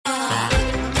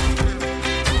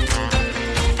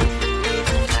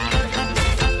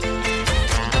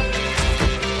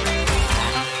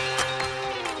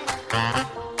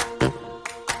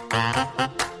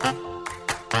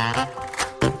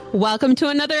Welcome to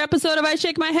another episode of I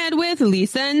Shake My Head with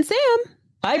Lisa and Sam.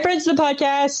 Hi, friends of the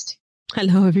podcast.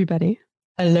 Hello, everybody.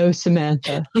 Hello,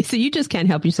 Samantha. Lisa, you just can't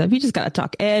help yourself. You just got to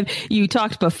talk. You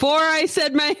talked before I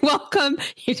said my welcome.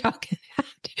 You talk.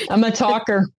 I'm a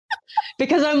talker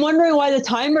because I'm wondering why the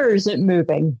timer isn't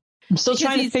moving. I'm still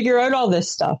trying to figure out all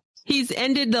this stuff. He's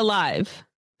ended the live.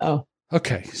 Oh.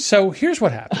 Okay, so here's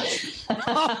what happened.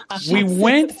 We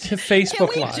went to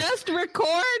Facebook Can we Live. just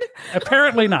record?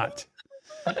 Apparently not.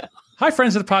 Hi,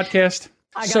 friends of the podcast.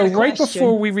 So right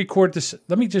before we record this,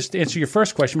 let me just answer your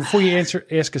first question before you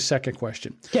ask a second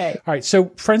question. Okay. All right, so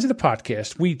friends of the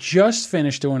podcast, we just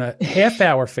finished doing a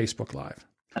half-hour Facebook Live.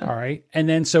 All right, and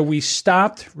then so we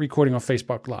stopped recording on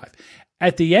Facebook Live.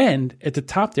 At the end, at the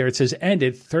top there, it says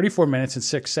ended 34 minutes and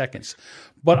 6 seconds.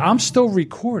 But I'm still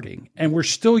recording, and we're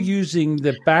still using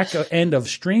the back end of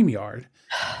StreamYard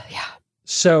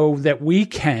so that we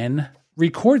can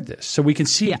record this, so we can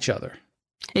see each other.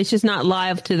 It's just not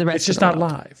live to the rest It's just of the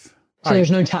not world. live. So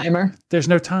there's no timer? There's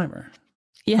no timer.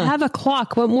 You have a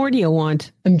clock. What more do you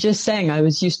want? I'm just saying I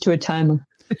was used to a timer.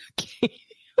 Okay.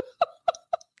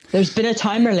 There's been a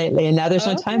timer lately, and now there's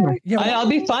no timer. Yeah, I'll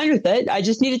be fine with it. I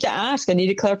just needed to ask. I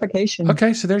needed clarification.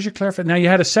 Okay, so there's your clarification. Now you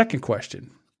had a second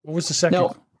question. What was the second?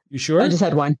 No. You sure? I just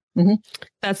had one. Mm-hmm.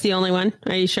 That's the only one.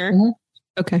 Are you sure? Mhm.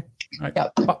 Okay. All right.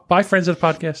 Yep. Bye, friends of the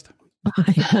podcast.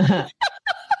 Bye.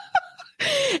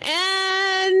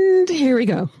 And here we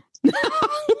go.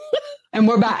 And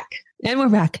we're back, And we're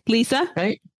back. Lisa,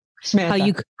 right?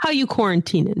 Samantha. how you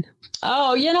quarantining?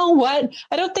 Oh, you know what?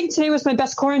 I don't think today was my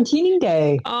best quarantining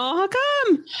day. Oh, how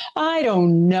come? I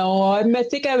don't know. I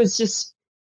think I was just,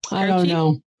 I don't Jerky?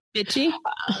 know. Bitchy?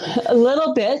 A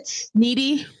little bit.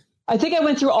 Needy? I think I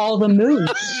went through all the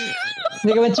moods. I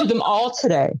think I went through them all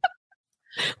today.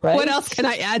 Right? What else can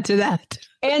I add to that?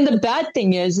 And the bad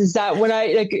thing is that when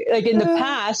I like in the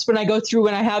past, when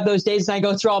I have those days and I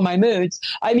go through all my moods,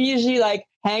 I'm usually like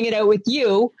hanging out with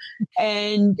you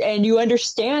and you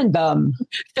understand them.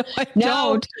 No, I Now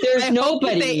don't. there's I hope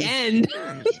nobody. that they end.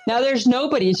 Now there's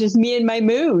nobody. It's just me and my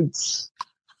moods.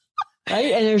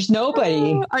 Right? And there's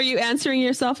nobody. Are you answering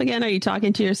yourself again? Are you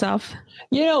talking to yourself?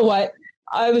 You know what?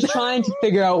 I was trying to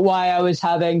figure out why I was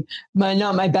having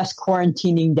not my best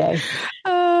quarantining day.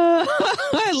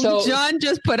 So- John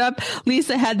just put up,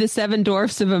 Lisa had the 7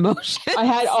 dwarfs of emotion. I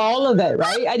had all of it,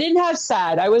 right? I didn't have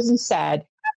sad. I wasn't sad.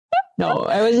 No,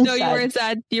 I wasn't No, sad. you weren't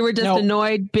sad. You were just Nope.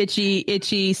 annoyed, bitchy,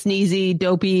 itchy, sneezy,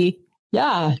 dopey.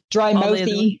 Yeah, dry all the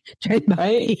mouthy. other-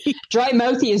 Right? Dry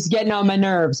mouthy is getting on my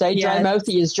nerves. Right? Yes. Dry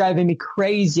mouthy is driving me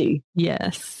crazy.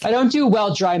 Yes. I don't do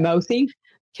well dry mouthy.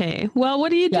 Okay. Well,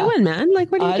 what are you Yeah. doing, man? Like,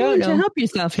 what are you I don't doing to know. help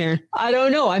yourself here? I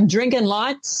don't know. I'm drinking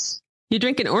lots. You're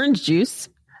drinking orange juice.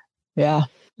 Yeah,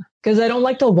 because I don't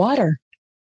like the water.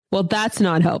 Well, that's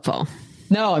not helpful.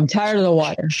 No, I'm tired of the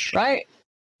water. Right?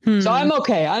 So I'm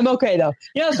okay. I'm okay though.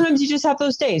 You know, sometimes you just have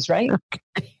those days, right?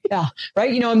 Yeah.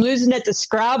 Right. You know, I'm losing at the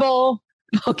Scrabble.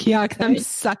 Oh, yeah, I'm Right?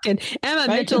 sucking. Emma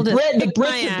Right? Mitchell The just Brits kicked my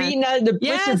are ass. beating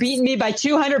Brits are beating me by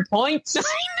 200 points.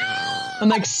 I'm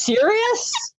like,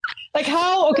 serious? Like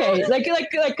how? Okay, like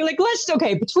let's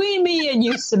between me and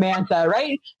you, Samantha,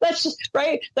 right? Let's just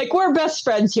like we're best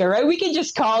friends here, right? We can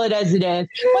just call it as it is.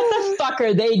 What the fuck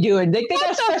are they doing? They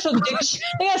got a special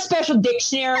they got a special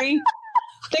dictionary.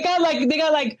 They got like a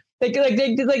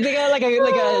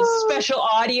special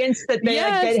audience that they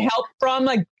like, get help from.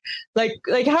 Like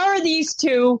how are these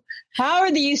two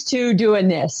doing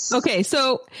this? Okay,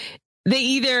 so they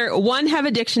either one have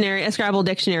a dictionary, a Scrabble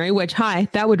dictionary, which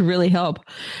that would really help.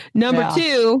 Number Yeah.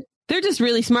 2, they're just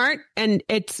really smart, and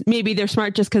it's maybe they're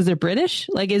smart just because they're British.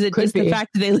 Like, is it Could just be. the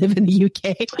fact that they live in the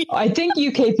UK? I think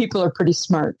UK people are pretty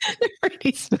smart. They're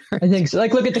pretty smart. I think so.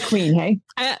 Like look at the Queen, hey?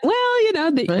 Well, you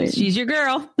know, Right. she's your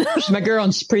girl. She's my girl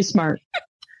and she's pretty smart.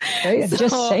 Right? I'm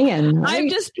just So, saying. Right? I've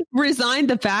just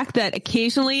resigned the fact that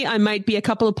occasionally I might be a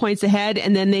couple of points ahead,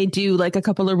 and then they do like a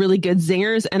couple of really good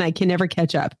zingers and I can never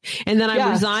catch up. And then I'm Yeah.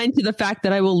 resigned to the fact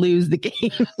that I will lose the game.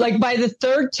 Like by the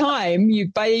third time,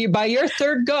 by your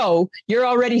third go, you're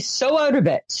already so out of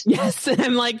it. Yes. And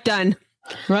I'm like, done.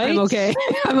 Right? I'm okay.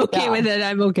 I'm okay Yeah. with it.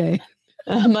 I'm okay.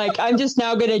 I'm like, I'm just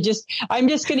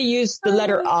gonna use the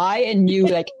letter I and you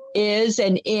like is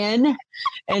and in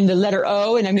and the letter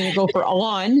O, and I'm gonna go for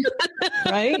on.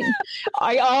 Right?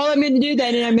 All I'm gonna do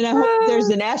then, and I'm gonna hope there's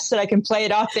an S that I can play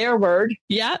it off their word.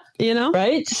 Yeah. You know,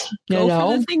 Right? go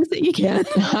for the things that you can.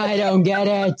 I don't get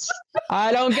it.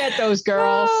 I don't get those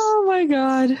girls. Oh my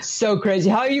God. So crazy.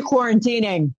 How are you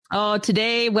quarantining? Oh,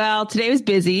 today was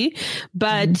busy,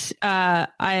 but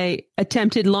I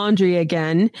attempted laundry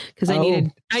again because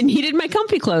I needed my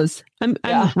comfy clothes. I'm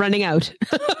running out.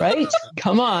 Right?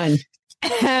 Come on.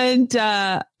 And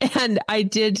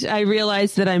I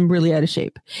realized that I'm really out of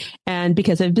shape, and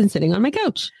because I've been sitting on my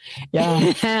couch,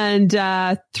 Yeah.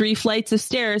 and 3 flights of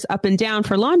stairs up and down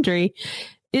for laundry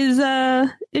is it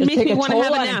It'll makes take me a want to toll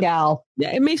have a on nap. gal.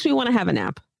 Yeah, it makes me want to have a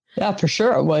nap. Yeah, for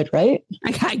sure it would, right?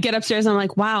 I get upstairs and I'm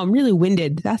like, wow, I'm really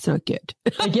winded. That's not good.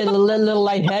 I get a little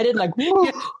lightheaded, like, woo,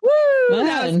 Yeah. Woo!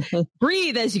 man.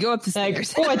 Breathe as you go up the Like,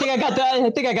 stairs. oh, I think I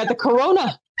got the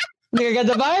corona. I think I got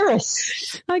the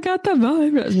virus. I got the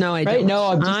virus. No, I Right? don't. No,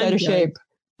 I'm just out of good. shape.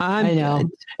 I know.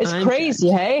 good. It's I'm crazy,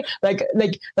 hey? Like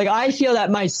I feel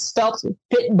that my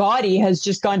fit body has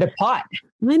just gone to pot.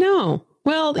 I know.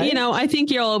 Well, Right? I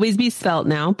think you'll always be svelte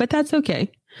now, but that's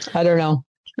okay. I don't know.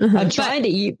 Uh-huh. I'm But trying to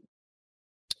eat.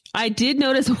 I did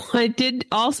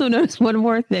also notice one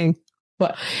more thing.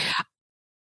 What?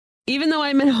 Even though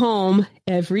I'm at home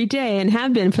every day and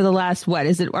have been for the last,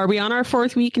 are we on our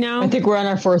 4th week now? I think we're on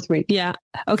our 4th week. Yeah.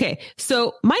 Okay.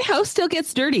 So my house still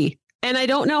gets dirty. And I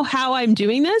don't know how I'm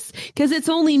doing this because it's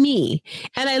only me.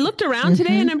 And I looked around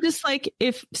today and I'm just like,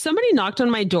 if somebody knocked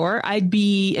on my door, I'd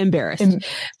be embarrassed.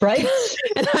 Right?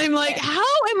 And I'm like, how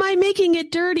am I making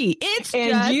it dirty? It's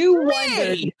And just you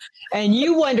me.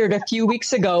 wondered a few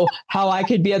weeks ago how I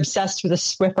could be obsessed with a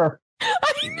Swiffer.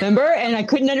 Remember? And I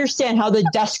couldn't understand how the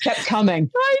dust kept coming.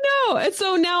 I know.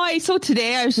 And so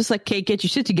today I was just like, Kate, get your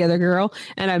shit together, girl.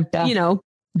 And I've,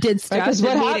 did stuff Because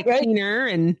that made it cleaner.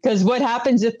 And because what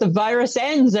happens if the virus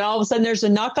ends and all of a sudden there's a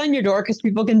knock on your door because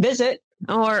people can visit?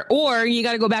 Or you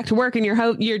got to go back to work and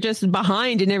you're just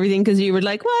behind and everything because you were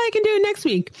like, well, I can do it next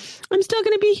week. I'm still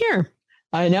going to be here.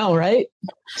 I know, right?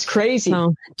 It's crazy.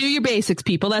 So do your basics,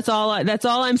 people. That's all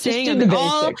I'm saying. Just do the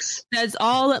basics. That's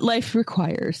all that life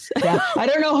requires. Yeah. I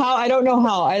don't know how,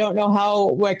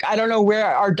 like, I don't know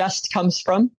where our dust comes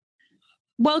from.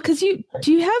 Well, because do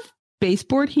you have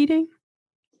baseboard heating?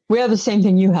 We have the same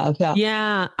thing you have. Yeah.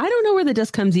 Yeah. I don't know where the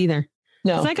dust comes either.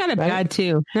 No. 'Cause I got it bad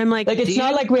too. And I'm like it's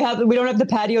not like we don't have the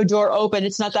patio door open.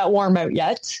 It's not that warm out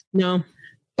yet. No.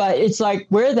 But it's like,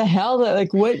 where the hell,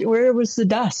 like, where was the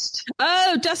dust?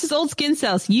 Oh, dust is old skin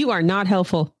cells. You are not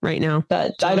helpful right now.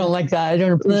 I don't like that. I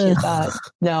don't appreciate that.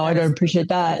 No, I don't appreciate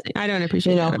that. I don't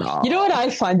appreciate that at all. You know what I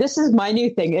find? This is my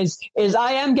new thing is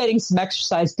I am getting some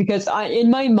exercise because in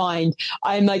my mind,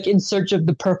 I'm like in search of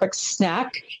the perfect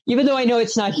snack, even though I know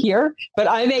it's not here, but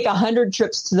I make 100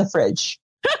 trips to the fridge.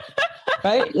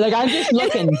 Right? Like I'm just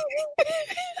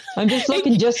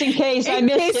looking just in case I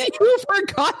missed it. You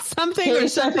forgot something or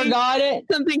something. I forgot it.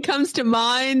 Something comes to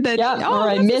mind that or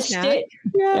I missed it.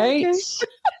 Yeah, right? okay.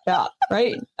 Yeah,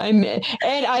 right. And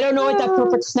I don't know what that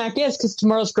perfect snack is because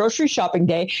tomorrow's grocery shopping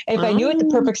day. If I knew what the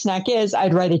perfect snack is,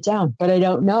 I'd write it down, but I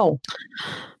don't know.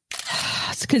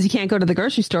 It's because you can't go to the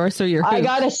grocery store, so I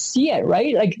gotta see it,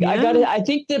 right? Like I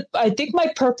think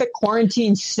my perfect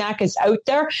quarantine snack is out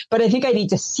there, but I think I need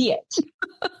to see it.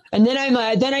 And then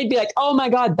I'd be like, oh my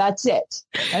God, that's it.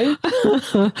 Right?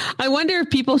 I wonder if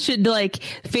people should like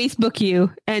Facebook you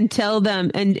and tell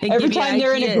them and every give time you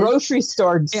they're in a grocery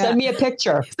store, Yeah. send me a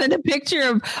picture. Send a picture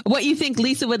of what you think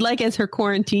Lisa would like as her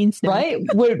quarantine snack. Right?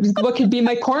 What could be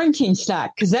my quarantine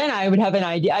snack? Because then I would have an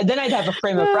idea. Then I'd have a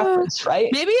frame of reference, right?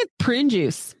 Maybe it's prune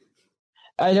juice.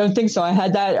 I don't think so. I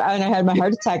had that and I had my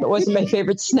heart attack. It wasn't my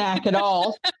favorite snack at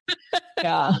all.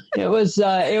 Yeah, it was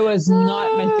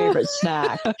not my favorite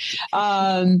snack.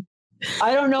 I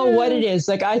don't know what it is.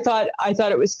 Like I thought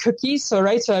it was cookies. So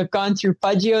I've gone through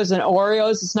Fudgios and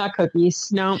Oreos. It's not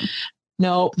cookies. No.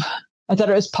 Nope. I thought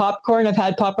it was popcorn. I've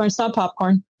had popcorn. It's not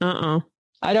popcorn. I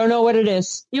don't know what it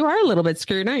is. You are a little bit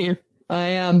screwed, aren't you? I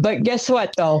am. But guess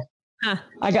what though? Huh.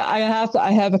 I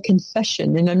have a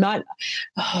confession and I'm not,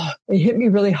 it hit me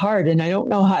really hard and I don't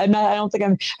know how,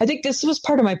 I think this was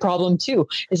part of my problem too,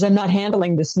 is I'm not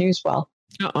handling this news well.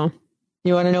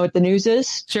 You want to know what the news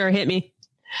is? Sure. Hit me.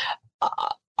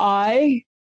 I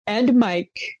and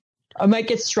Mike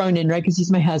gets thrown in, right? Cause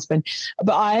he's my husband,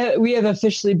 but we have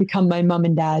officially become my mom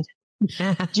and dad.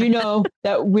 Do you know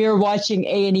that we're watching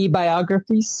A&E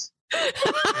biographies?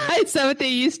 Is that what they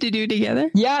used to do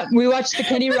together? Yeah, we watched the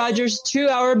Kenny Rogers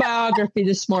 2-hour biography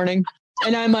this morning.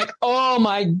 And I'm like, oh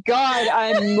my God,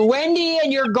 I'm Wendy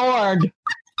and you're Gord.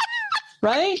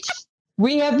 Right?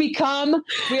 We have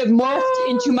morphed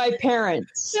into my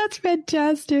parents. That's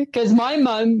fantastic. Because my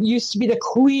mom used to be the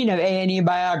queen of A&E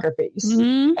biographies.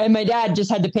 Mm-hmm. And my dad just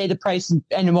had to pay the price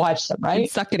and watch them, right? And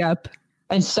suck it up.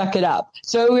 And suck it up.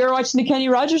 So we were watching the Kenny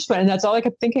Rogers one, and that's all I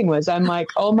kept thinking was, I'm like,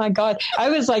 oh my God. I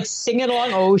was like singing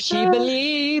along, oh, she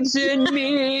believes in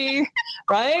me,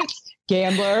 right?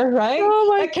 Gambler, right? Oh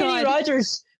my that Kenny God.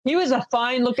 Rogers He was a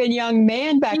fine looking young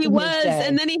man back He in was, his day.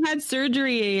 and then he had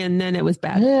surgery, and then it was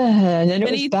bad. And then it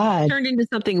was he bad. turned into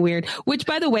something weird. Which,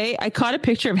 by the way, I caught a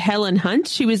picture of Helen Hunt.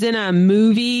 She was in a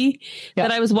movie that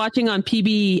I was watching on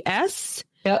PBS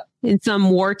in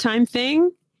some wartime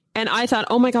thing, and I thought,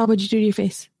 "Oh my God, what'd you do to your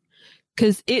face?"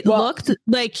 Because it looked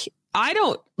like I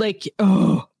don't like.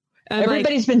 Oh,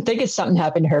 everybody's been thinking something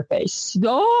happened to her face.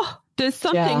 Oh, there's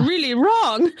something really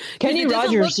wrong. Kenny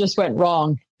Rogers just went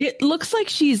wrong. It looks like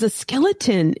she's a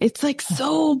skeleton. It's like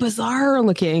so bizarre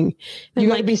looking. And you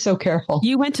got to be so careful.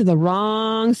 You went to the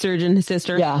wrong surgeon,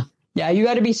 sister. Yeah. Yeah. You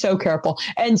got to be so careful.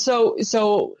 And so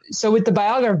with the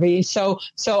biography, so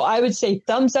I would say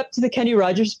thumbs up to the Kenny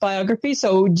Rogers biography.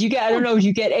 So do you get, I don't know, do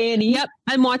you get A&E? Yep.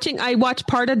 I watched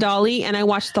part of Dolly and I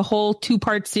watched the whole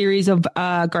 2-part series of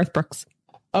Garth Brooks.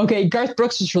 Okay, Garth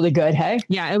Brooks was really good. Hey,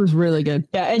 yeah, it was really good.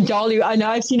 Yeah, and Dolly, I know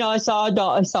I saw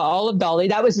all of Dolly.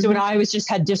 That was when I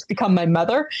had just become my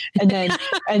mother, and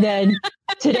then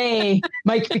today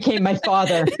Mike became my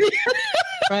father.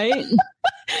 Right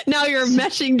now you're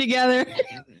meshing together.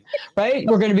 Right,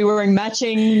 we're going to be wearing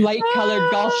matching light-colored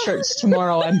golf shirts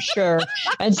tomorrow, I'm sure,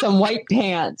 and some white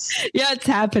pants. Yeah, it's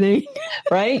happening.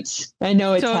 Right, I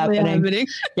know it's totally happening.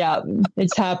 Yeah,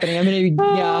 it's happening.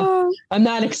 I'm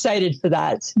not excited for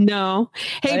that. No.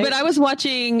 Hey, right? But I was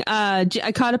watching.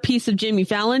 I caught a piece of Jimmy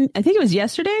Fallon. I think it was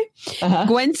yesterday.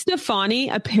 Gwen Stefani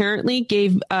apparently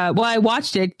gave. I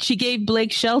watched it. She gave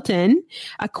Blake Shelton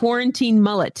a quarantine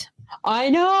mullet. I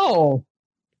know.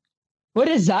 What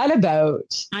is that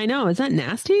about? I know. Is that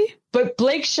nasty? But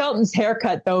Blake Shelton's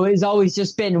haircut, though, has always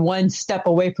just been one step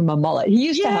away from a mullet. He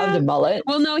used to have the mullet.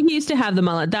 Well, no, he used to have the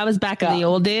mullet. That was back in the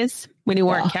old days when he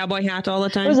wore a cowboy hat all the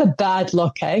time. It was a bad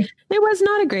look, hey? It was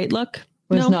not a great look.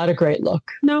 It was not a great look.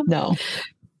 No.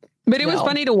 But it was No.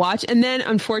 funny to watch. And then,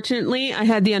 unfortunately, I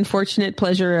had the unfortunate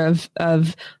pleasure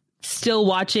of still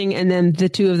watching and then the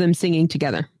two of them singing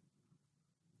together.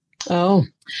 Oh.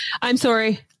 I'm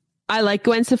sorry. I like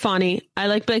Gwen Stefani. I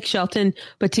like Blake Shelton,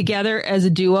 but together as a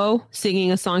duo,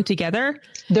 singing a song together,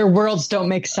 their worlds don't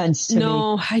make sense to me.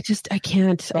 No, I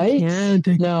can't. Right? I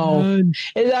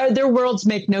can't. Their worlds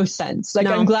make no sense. Like,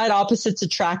 I'm glad opposites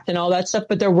attract and all that stuff,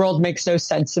 but their world makes no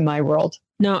sense in my world.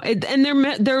 No, and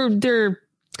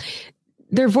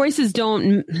their voices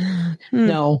don't.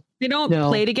 No. They don't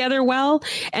play together well.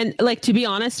 And like, to be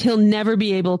honest, he'll never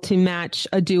be able to match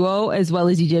a duo as well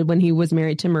as he did when he was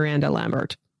married to Miranda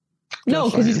Lambert.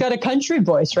 No, because he's got a country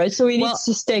voice, right? So he needs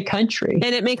to stay country.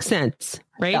 And it makes sense,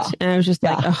 right? Yeah. And I was just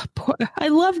like, I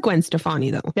love Gwen Stefani,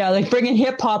 though. Yeah, like bringing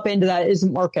hip hop into that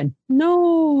isn't working.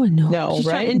 No,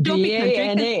 right? And don't be country.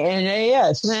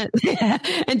 B-A-N-A-N-A-S.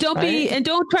 And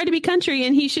don't try to be country,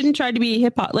 and he shouldn't try to be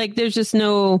hip hop. Like, there's just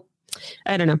no,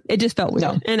 I don't know. It just felt weird.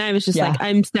 No. And I was just like,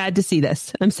 I'm sad to see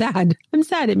this. I'm sad.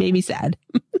 It made me sad.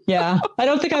 Yeah. I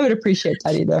don't think I would appreciate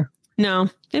that either. No,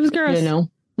 it was gross. You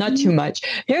know? Not too much.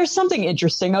 Here's something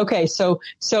interesting. Okay, so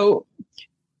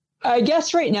I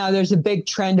guess right now there's a big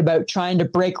trend about trying to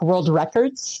break world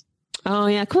records. Oh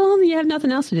yeah, cool. You have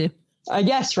nothing else to do. I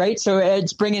guess, right? So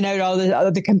it's bringing out all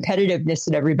the competitiveness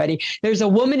in everybody. There's a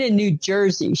woman in New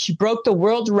Jersey. She broke the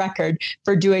world record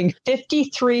for doing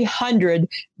 5,300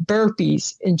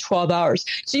 burpees in 12 hours.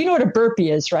 So you know what a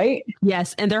burpee is, right?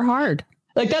 Yes, and they're hard.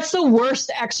 Like, that's the worst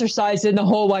exercise in the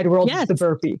whole wide world is the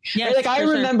burpee. Yes, like, I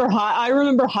remember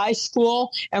high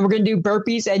school, and we're going to do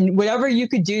burpees, and whatever you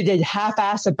could do to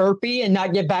half-ass a burpee and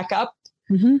not get back up,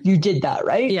 you did that,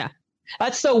 right? Yeah.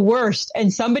 That's the worst.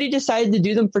 And somebody decided to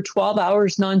do them for 12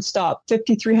 hours nonstop,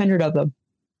 5,300 of them.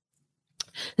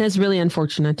 That's really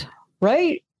unfortunate.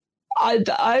 Right? I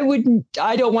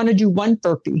don't want to do one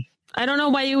burpee. I don't know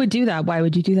why you would do that. Why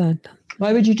would you do that?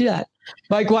 Why would you do that?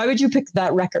 Like, why would you pick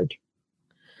that record?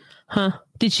 Huh?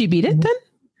 Did she beat it then?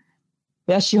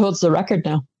 Yes, she holds the record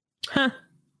now. Huh?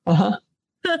 I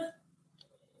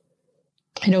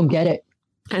don't get it.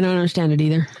 I don't understand it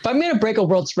either. If I'm going to break a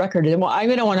world's record, I'm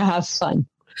going to want to have fun.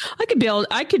 I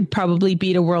could probably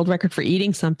beat a world record for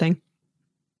eating something.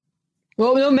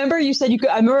 Well, remember you said you could.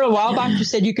 I remember a while back you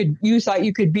said you thought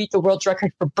you could beat the world's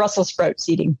record for Brussels sprouts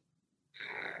eating.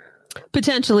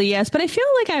 Potentially, yes, but I feel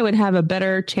like I would have a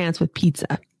better chance with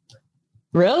pizza.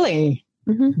 Really?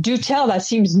 Mm-hmm. Do tell. That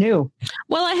seems new.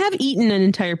 Well, I have eaten an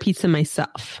entire pizza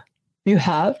myself. You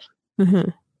have? Mm-hmm.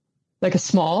 Like a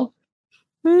small?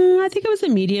 I think it was a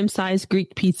medium-sized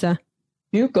Greek pizza.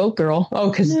 You go, girl. Oh,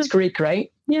 because it's Greek,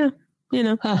 right? Yeah. You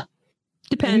know. Huh.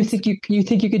 Depends. And you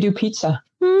think you could do pizza?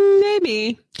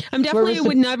 Maybe. I'm definitely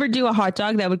would never do a hot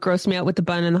dog. That would gross me out with the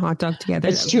bun and the hot dog together.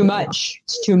 It's too much.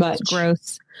 It's too much. It's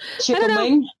gross. Chicken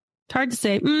wing? It's hard to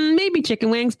say. Maybe chicken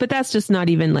wings, but that's just not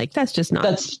even like, that's just not.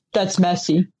 That's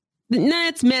messy. Nah,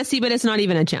 it's messy, but it's not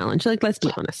even a challenge. Like, let's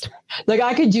be honest. Like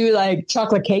I could do like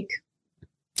chocolate cake.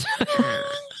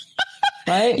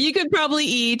 Right? You could probably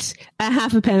eat a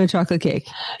half a pan of chocolate cake.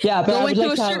 Yeah, but Go I would into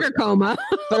like a to sugar have, coma.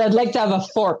 but I'd like to have a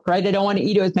fork, right? I don't want to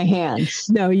eat it with my hands.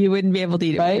 No, you wouldn't be able to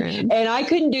eat it. Right? With your hand. And I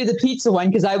couldn't do the pizza one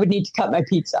because I would need to cut my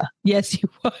pizza. Yes, you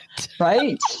would.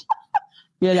 Right?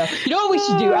 You know what we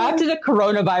should do after the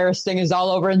coronavirus thing is all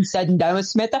over and said and done with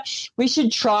Smitha? We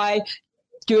should try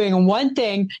doing one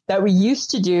thing that we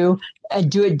used to do and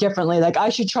do it differently. Like I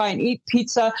should try and eat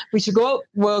pizza.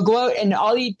 We'll go out and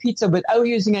I'll eat pizza without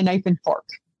using a knife and fork.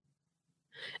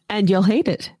 And you'll hate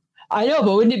it. I know,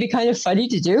 but wouldn't it be kind of funny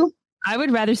to do? I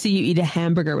would rather see you eat a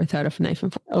hamburger without a knife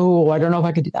and fork. Oh, I don't know if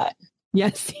I could do that.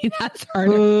 Yes, see, that's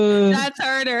harder. That's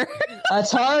harder.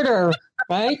 That's harder,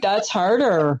 right? That's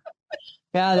harder.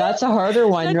 Yeah, that's a harder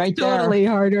one That's right there. totally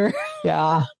harder.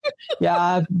 Yeah.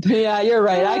 You're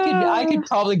right. I could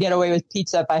probably get away with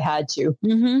pizza if I had to.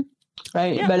 Mm-hmm.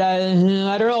 Right, Yeah. but I don't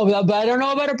know. But I don't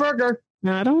know about a burger.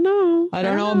 I don't know. I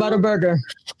don't know about a burger.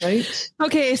 Right?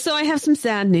 Okay, so I have some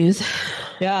sad news.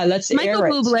 Yeah, let's Michael air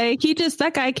it. Bublé,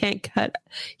 that guy can't cut.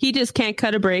 He just can't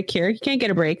cut a break here. He can't get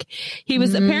a break. He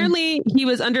was apparently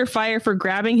under fire for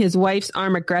grabbing his wife's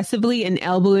arm aggressively and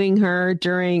elbowing her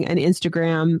during an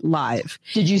Instagram live.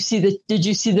 Did you see the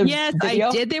Yes, video?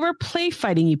 I did. They were play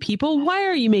fighting you people. Why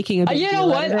are you making a big You know deal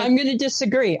what? out of it? I'm going to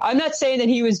disagree. I'm not saying that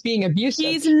he was being abusive.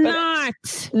 He's but not.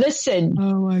 Listen,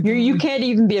 Oh my you can't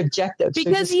even be objective. so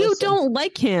Because just you listen. don't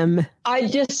like him. I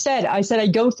said I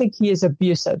don't think he is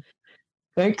abusive.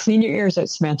 Right? Clean your ears out,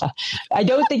 Samantha. I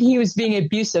don't think he was being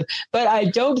abusive, but I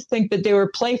don't think that they were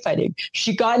play fighting.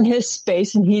 She got in his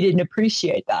space and he didn't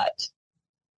appreciate that.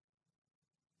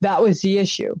 That was the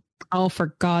issue. Oh,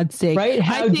 for God's sake. Right?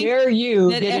 How dare you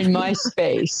get in my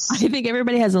space? I think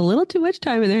everybody has a little too much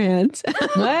time in their hands.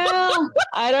 Well,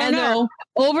 I don't And know.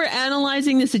 Over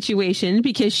analyzing the situation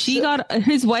because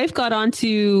his wife got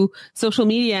onto social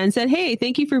media and said, "Hey,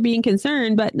 thank you for being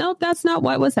concerned." But no, that's not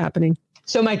what was happening.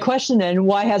 So my question then,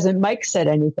 why hasn't Mike said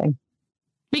anything?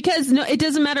 Because no, it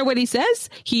doesn't matter what he says.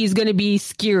 He's going to be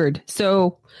skewered.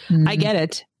 So I get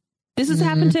it. This has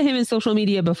happened to him in social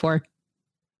media before.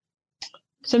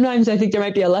 Sometimes I think there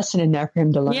might be a lesson in there for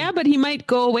him to learn. Yeah, but he might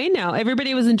go away now.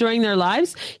 Everybody was enjoying their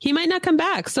lives. He might not come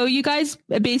back. So you guys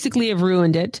basically have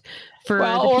ruined it for the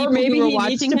people or maybe who are he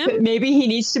needs watching him. maybe he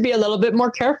needs to be a little bit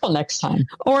more careful next time.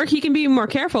 Or he can be more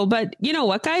careful. But you know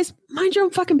what, guys? Mind your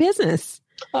own fucking business.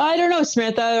 I don't know,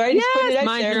 Samantha. Right? He's putting it out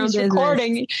mind there. your own He's business.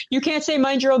 recording. You can't say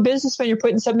mind your own business when you're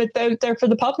putting something out there for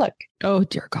the public. Oh,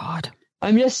 dear God.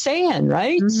 I'm just saying,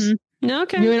 right? Mhm.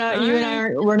 Okay. You and I,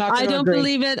 we're not. I don't agree.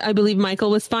 believe it. I believe Michael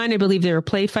was fine. I believe they were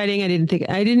play fighting.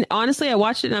 Honestly, I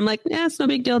watched it and I'm like, it's no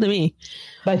big deal to me.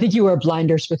 But I think you wear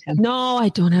blinders with him. No, I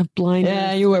don't have blinders.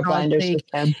 Yeah, you wear For God's blinders sake.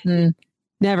 with him.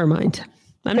 Never mind.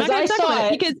 I'm not 'Cause going I to talk saw about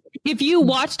it it. because if you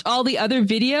watched all the other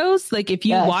videos, like if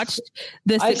you Yes. watched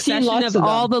the I've seen succession lots of of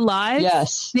all them. the lives,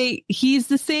 Yes. he's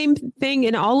the same thing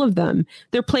in all of them.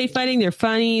 They're play fighting. They're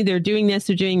funny. They're doing this.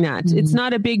 They're doing that. It's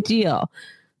not a big deal.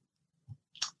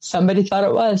 Somebody thought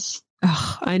it was.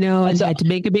 Ugh, I know. I That's had to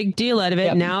make a big deal out of it.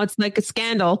 Yep. Now it's like a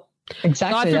scandal.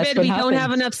 Exactly. God That's forbid what we don't have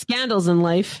happens. enough scandals in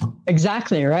life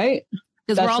Exactly. Right.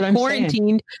 because That's we're what all I'm saying.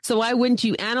 quarantined. So why wouldn't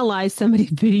you analyze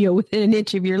somebody's video within an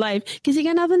inch of your life? Because you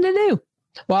got nothing to do.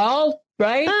 Well,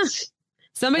 right.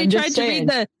 Somebody I'm tried just to saying.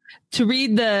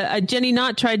 read the Jenny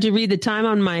Knott tried to read the time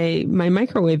on my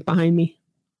microwave behind me.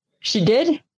 She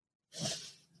did.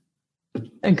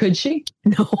 And could she?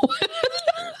 No,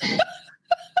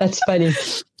 That's funny.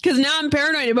 because now I'm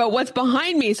paranoid about what's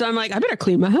behind me. So I'm like, I better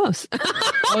clean my house.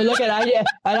 Oh, look at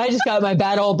I just got my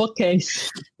bad old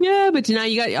bookcase. Yeah, but now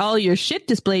you got all your shit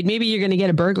displayed. Maybe you're going to get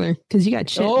a burglar because you got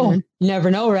shit. Oh, Man. you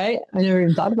never know, right? I never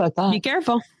even thought about that. Be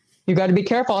careful. You got to be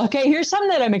careful. Okay, here's something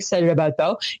that I'm excited about,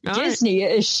 though. All Disney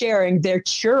is sharing their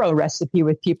churro recipe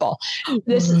with people. I'm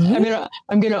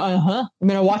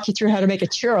gonna walk you through how to make a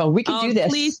churro. We can do this.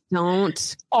 Please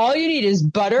don't. All you need is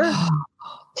butter,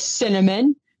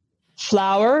 cinnamon,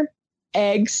 flour,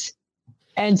 eggs,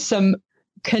 and some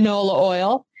canola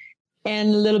oil, and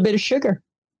a little bit of sugar.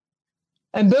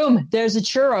 And boom, there's a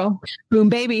churro. Boom,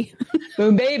 baby.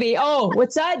 Boom Baby. Oh,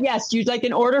 what's that? Yes, you'd like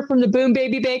an order from the Boom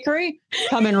Baby Bakery?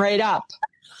 Coming right up.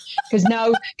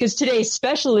 Because today's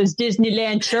special is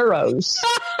Disneyland churros.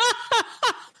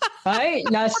 Right?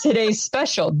 That's today's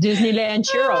special, Disneyland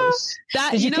churros.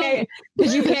 That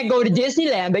Because you can't go to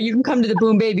Disneyland, but you can come to the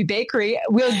Boom Baby Bakery.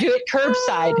 We'll do it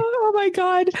curbside. Oh my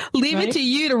God. Leave Right? it to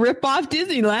you to rip off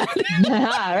Disneyland.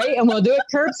 Right? And we'll do it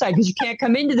curbside because you can't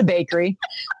come into the bakery.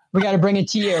 We got to bring it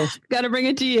to you. Got to bring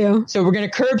it to you. So we're going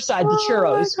to curbside the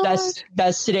churros. my God.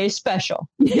 That's today's special.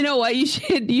 You know what? You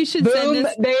should send Boom,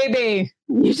 this. baby.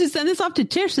 You should send this off to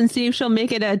Tish and see if she'll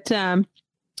make it at.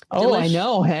 Oh, I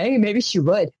know. Hey, maybe she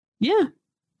would. Yeah.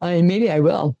 Maybe I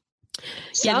will.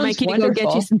 Get Mikey to go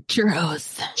get you some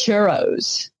churros.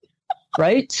 Churros.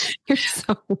 Right? You're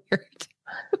so weird.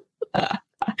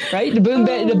 Right? The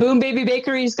Boom Baby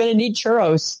Bakery is going to need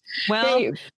churros.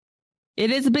 Well, it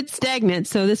is a bit stagnant,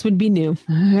 so this would be new.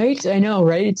 Right? I know,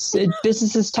 right?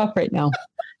 Business is tough right now.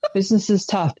 Business is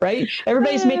tough, right?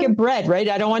 Everybody's making bread, right?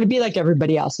 I don't want to be like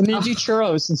everybody else. I'm going to do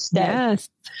churros instead. Yes.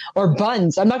 Or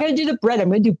buns. I'm not going to do the bread. I'm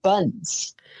going to do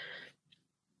buns.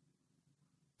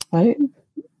 Right?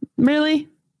 Really?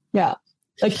 Yeah.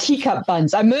 Like teacup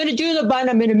buns. I'm going to do the bun.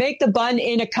 I'm going to make the bun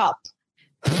in a cup.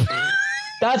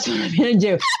 That's what I'm going to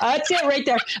do. That's it right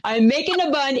there. I'm making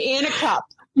a bun in a cup.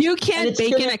 You can't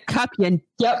bake in a cup, you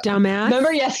dumbass.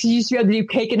 Remember, yes, you used to be able to do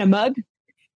cake in a mug.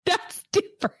 That's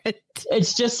different.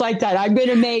 It's just like that. I'm going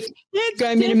to make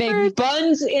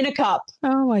buns in a cup.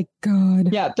 Oh my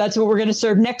God. Yeah, that's what we're going to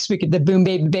serve next week at the Boom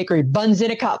Baby Bakery. Buns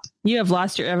in a cup. You have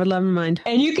lost your ever-loving mind.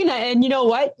 And you know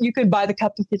what? You can buy the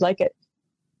cup if you'd like it.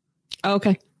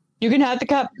 Okay. You can have the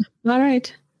cup. All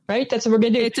right. Right? That's what we're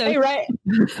going to do. It's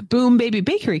a Boom Baby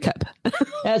Bakery cup.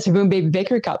 That's a Boom Baby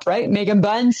Bakery cup, right? Making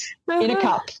buns in a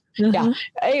cup. Yeah.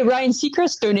 Hey, Ryan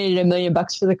Seacrest donated $1 million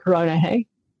for the Corona. Hey,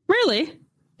 really?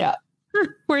 Yeah. Huh.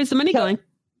 Where's the money going?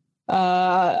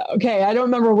 Okay, I don't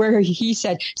remember where he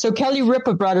said. So Kelly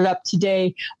Ripa brought it up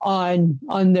today on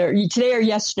today or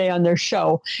yesterday on their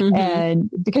show, and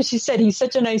because she said he's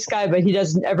such a nice guy, but he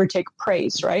doesn't ever take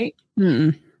praise, right?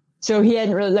 Mm-mm. So he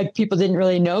hadn't really, people didn't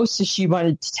really know. So she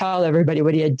wanted to tell everybody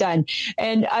what he had done.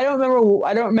 And I don't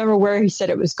remember where he said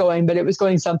it was going, but it was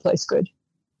going someplace good.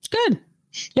 Good.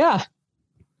 Yeah.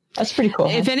 That's pretty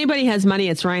cool. If anybody has money,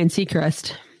 it's Ryan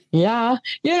Seacrest. Yeah.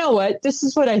 You know what? This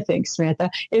is what I think, Samantha.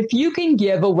 If you can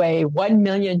give away $1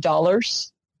 million,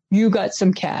 you got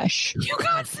some cash.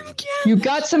 You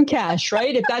got some cash,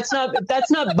 right? If that's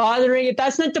not bothering, if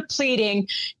that's not depleting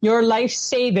your life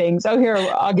savings. Oh, here,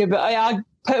 I'll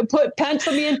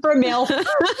pencil me in for a meal.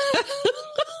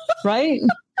 Right?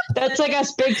 That's like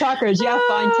us big talkers. Yeah,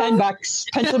 fine,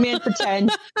 $10. Pencil me in for 10.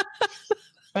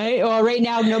 Right? Well, right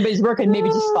now nobody's working. Maybe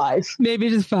just 5. Maybe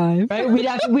just 5. Right? we would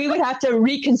have to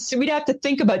We'd have to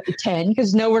think about the 10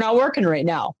 because no, we're not working right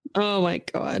now. Oh my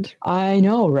God! I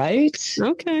know, right?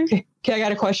 Okay. I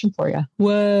got a question for you.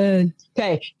 What?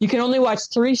 Okay, you can only watch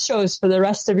 3 shows for the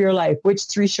rest of your life. Which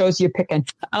 3 shows are you picking?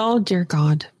 Oh dear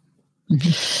God.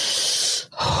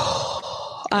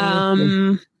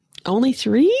 Only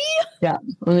 3? Yeah,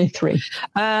 only 3.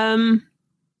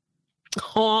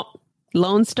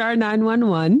 Lone Star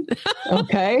 911.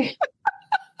 Okay.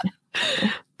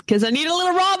 Because I need a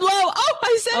little Rob Lowe. Oh,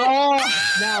 I said it. Oh,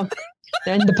 no.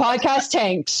 Then the podcast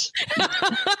tanks.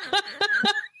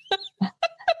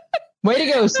 Way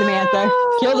to go, Samantha.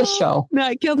 Kill the show.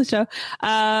 No, kill the show.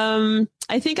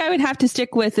 I think I would have to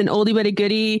stick with an oldie but a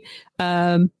goodie.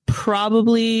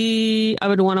 Probably I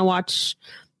would want to watch,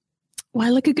 I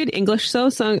like a good English show.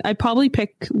 So I probably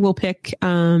will pick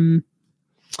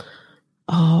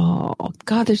oh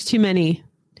God, there's too many.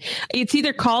 It's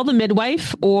either Call the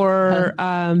Midwife or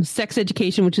Sex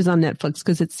Education, which is on Netflix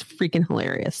because it's freaking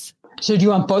hilarious. So do you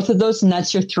want both of those and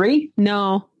that's your 3?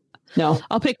 No.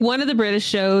 I'll pick one of the British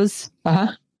shows.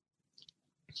 Uh-huh.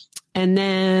 And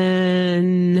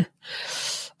then,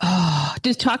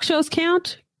 does talk shows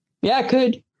count? Yeah, it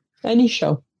could. Any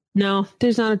show. No,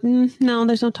 there's no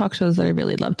talk shows that I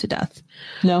really love to death.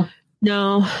 No,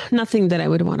 nothing that I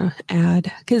would want to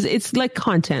add because it's like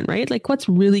content, right? Like what's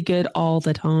really good all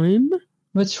the time?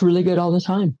 What's really good all the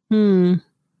time?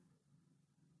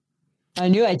 I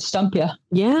knew I'd stump you.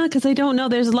 Yeah, because I don't know.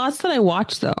 There's lots that I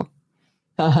watch though.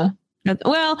 Uh-huh.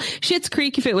 Well, Schitt's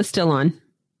Creek if it was still on.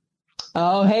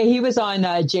 Oh, hey, he was on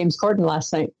James Corden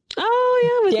last night.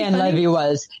 Oh, yeah. Dan Levy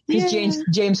was. Because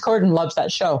James Corden loves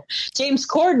that show. James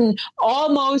Corden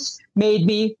almost made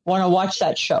me want to watch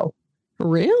that show.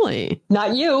 Really?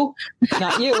 Not you.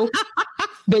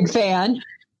 Big fan.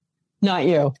 Not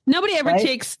you. Nobody ever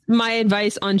takes my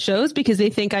advice on shows because they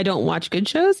think I don't watch good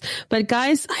shows. But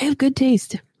guys, I have good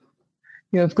taste.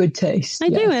 You have good taste. I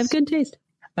do. I have good taste.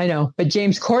 I know. But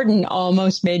James Corden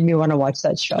almost made me want to watch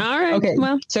that show. All right. Okay.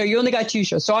 Well, so you only got 2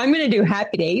 shows. So I'm going to do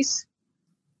Happy Days.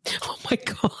 Oh my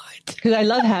God. Because I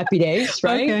love Happy Days,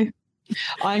 right? Okay.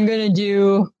 I'm going to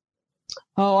do,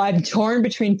 I'm torn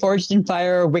between Forged in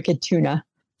Fire or Wicked Tuna.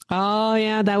 Oh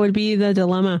yeah. That would be the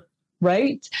dilemma.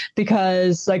 Right?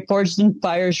 Because like Forged in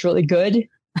Fire is really good.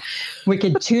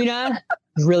 Wicked Tuna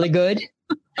is really good.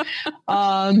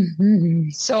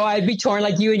 So I'd be torn,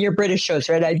 like you and your British shows,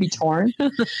 right? I'd be torn.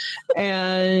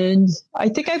 And I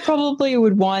think I probably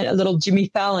would want a little Jimmy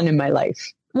Fallon in my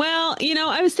life. Well,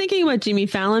 I was thinking about Jimmy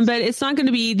Fallon, but it's not going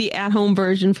to be the at-home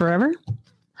version forever.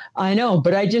 I know,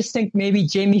 but I just think maybe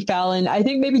Jimmy Fallon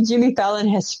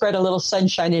has spread a little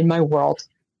sunshine in my world.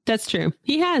 That's true.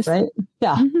 He has. Right?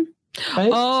 Yeah. Mm-hmm. Right?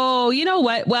 Oh, you know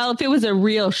what? Well, if it was a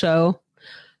real show,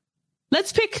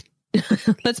 let's pick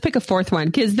a fourth one,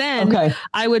 because then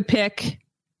I would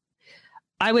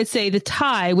say the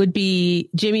tie would be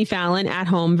Jimmy Fallon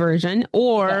at-home version,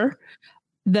 or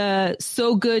the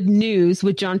So Good News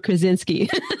with John Krasinski.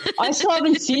 I still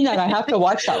haven't seen that. I have to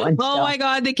watch that one. Oh my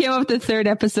God. They came up with the third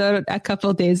episode a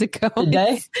couple of days ago. Did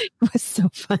they? It was so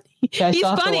funny. Yeah, he's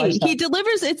funny. He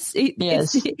delivers. It's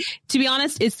to be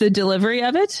honest, it's the delivery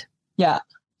of it. Yeah.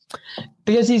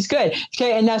 Because he's good.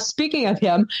 Okay. And now speaking of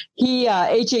him,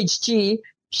 HHG,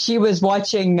 she was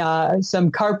watching some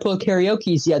Carpool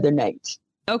Karaoke's the other night.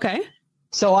 Okay.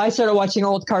 So I started watching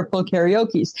old Carpool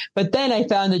Karaoke's, but then I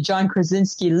found the John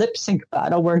Krasinski lip sync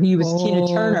battle where he was Tina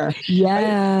Turner.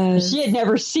 Yeah. She had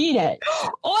never seen it.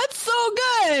 Oh, it's so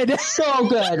good. So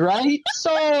good, right?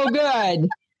 So good.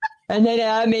 And then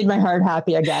that made my heart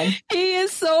happy again. He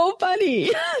is so funny.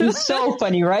 He's so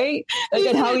funny, right? Like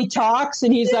at how he talks,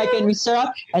 and he's like, and we start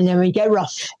off, and then we get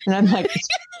rough. And I'm like, it's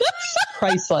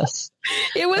priceless.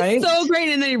 It was so great.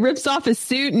 And then he rips off his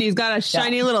suit and he's got a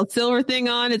shiny little silver thing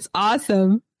on. It's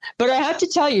awesome. But I have to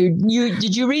tell you,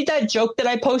 did you read that joke that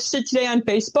I posted today on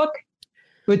Facebook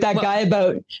with that guy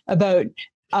about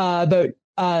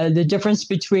the difference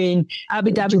between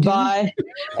Dubai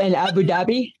and Abu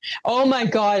Dhabi? Oh my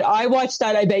God. I watched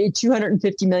that, I bet you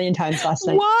 250 million times last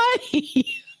night. Why?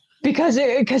 Because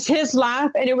his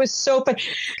laugh, and it was so funny.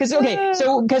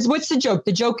 Because what's the joke?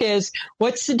 The joke is,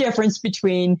 what's the difference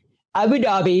between Abu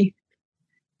Dhabi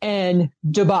and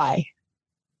Dubai?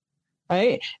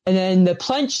 Right? And then the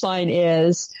punchline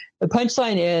is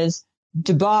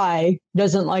Dubai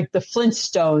doesn't like the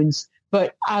Flintstones,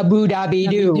 but Abu Dhabi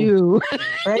do.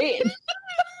 Right?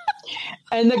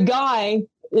 And the guy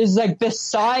is like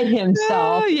beside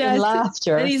himself in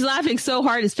laughter. And he's laughing so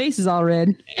hard, his face is all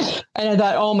red. And I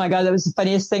thought, oh my God, that was the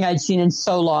funniest thing I'd seen in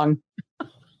so long.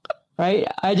 Right?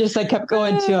 I just kept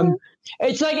going to him.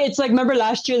 It's like, remember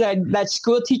last year that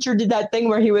school teacher did that thing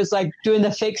where he was like doing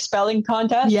the fake spelling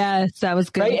contest? Yes, that was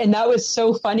good. Right? And that was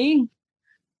so funny.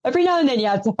 Every now and then you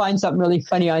have to find something really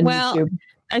funny on YouTube.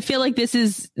 I feel like this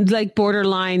is like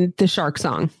borderline the shark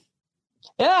song.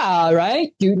 Yeah,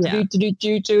 right? Do,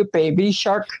 baby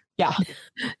shark. Yeah.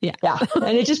 Yeah.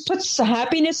 And it just puts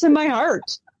happiness in my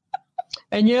heart.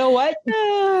 And you know what?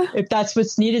 If that's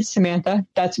what's needed, Samantha,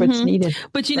 that's what's needed.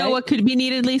 But you know what could be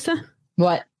needed, Lisa?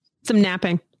 What? Some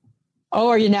napping. Oh,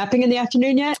 are you napping in the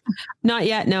afternoon yet? Not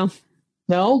yet, no.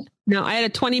 No? No, I had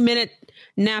a 20-minute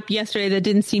nap yesterday that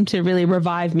didn't seem to really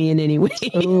revive me in any way.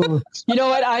 Ooh. You know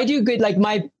what? I do good. Like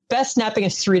my best napping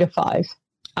is 3 to 5.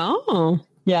 Oh.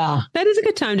 Yeah. That is a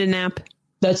good time to nap.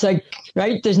 That's like,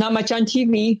 right? There's not much on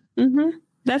TV. Mm-hmm.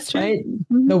 That's true. Right?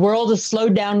 Mm-hmm. The world has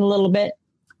slowed down a little bit.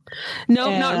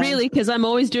 No, not really, because I'm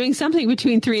always doing something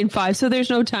between 3 and 5, so there's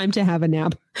no time to have a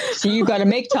nap. So you got to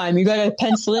make time. You got to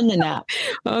pencil in the nap.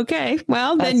 Okay.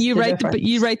 Well, then you write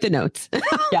the notes.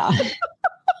 Yeah.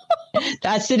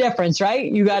 That's the difference,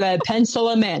 right? You got to pencil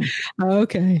them in.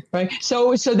 Okay. Right.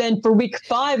 So then for week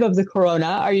 5 of the Corona,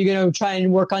 are you going to try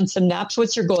and work on some naps?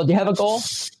 What's your goal? Do you have a goal?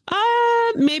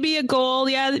 Maybe a goal.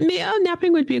 Yeah.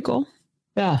 Napping would be a goal.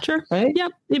 Yeah. Sure. Right.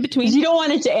 Yep. In between. Because you don't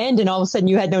want it to end and all of a sudden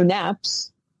you had no naps.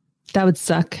 That would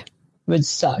suck. Would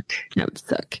suck. That would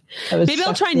suck. Maybe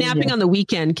I'll try napping on the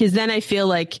weekend, because then I feel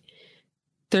like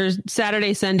there's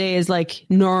Saturday, Sunday is like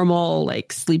normal,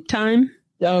 like sleep time.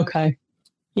 Okay.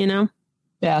 You know?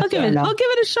 Yeah. I'll give it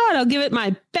a shot. I'll give it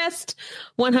my best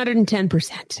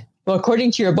 110%. Well,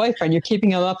 according to your boyfriend, you're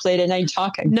keeping him up late at night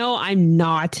talking. No, I'm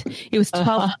not. It was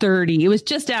 12:30. It was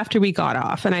just after we got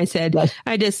off. And I said,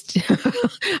 I just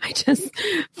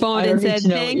phoned and said,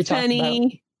 thanks,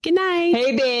 honey. Good night.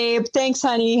 Hey, babe. Thanks,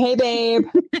 honey. Hey, babe.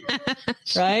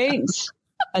 Right?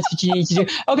 That's what you need to do.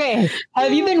 Okay.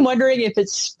 Have you been wondering if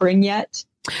it's spring yet?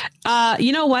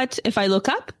 You know what? If I look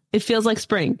up, it feels like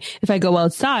spring. If I go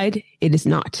outside, it is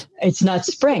not. It's not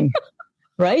spring,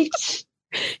 right?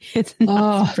 It's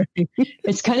not spring.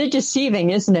 It's kind of deceiving,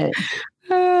 isn't it?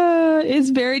 It's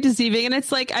very deceiving. And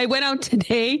it's like, I went out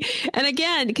today, and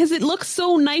again, because it looks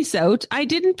so nice out, I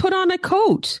didn't put on a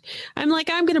coat. I'm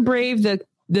like, I'm going to brave the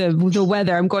the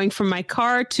weather. I'm going from my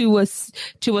car to a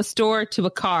store to a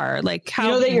car. Like how you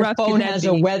know that your rough phone could that has be?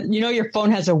 a weather. You know your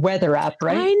phone has a weather app,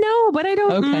 right? I know, but I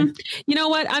don't. Okay. You know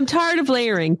what? I'm tired of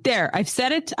layering. There, I've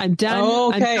said it. I'm done.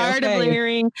 Okay, I'm tired of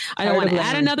layering. I don't Tired want of to add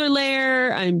layering. another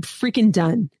layer. I'm freaking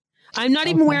done. I'm not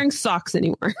even Okay. wearing socks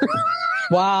anymore.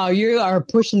 Wow, you are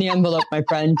pushing the envelope, my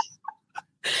friend.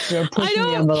 You're I pushing the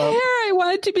don't envelope. care. I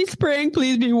want it to be spring.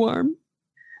 Please be warm.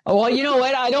 Oh, well, you know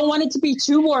what? I don't want it to be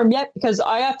too warm yet because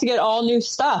I have to get all new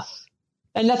stuff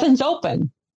and nothing's open.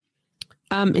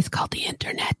 It's called the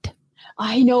internet.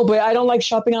 I know, but I don't like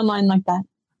shopping online like that.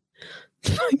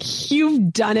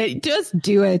 You've done it. Just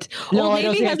do it. No, Old I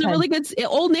don't Navy think has I a can. really good.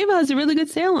 Old Navy has a really good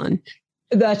sale on.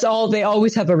 That's all. They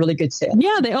always have a really good sale.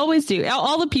 Yeah, they always do.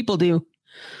 All the people do.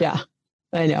 Yeah,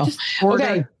 I know. Just order.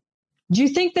 Okay. Do you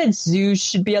think that zoos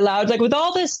should be allowed, like with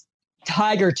all this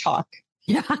tiger talk?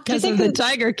 Yeah, because think of the that-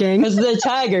 Tiger King. Because of the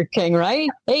Tiger King, right?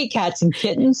 Hey, cats and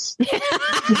kittens.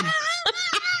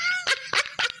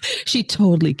 She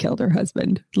totally killed her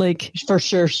husband. Like, For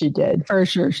sure she did. for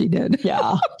sure she did.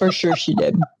 Yeah, for sure she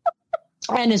did.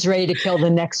 And is ready to kill the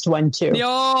next one too.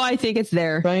 Oh, I think it's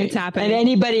there. Right? It's happening. And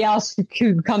anybody else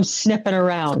who comes sniffing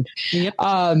around. Yep.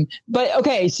 But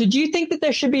okay, so do you think that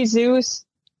there should be zoos?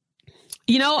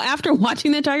 You know, after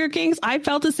watching the Tiger Kings, I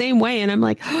felt the same way. And I'm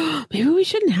like, oh, maybe we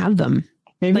shouldn't have them.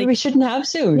 Maybe Like- we shouldn't have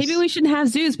zoos. Maybe we shouldn't have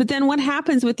zoos. But then what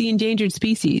happens with the endangered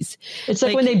species? It's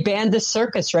like when they banned the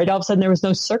circus, right? All of a sudden there was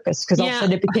no circus because all of Yeah. a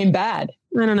sudden it became bad.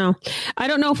 I don't know. I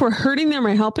don't know if we're hurting them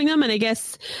or helping them. And I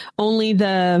guess only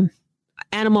the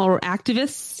animal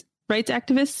activists, rights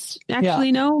activists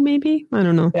actually know, maybe. I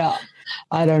don't know. Yeah.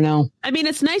 I don't know. I mean,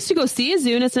 it's nice to go see a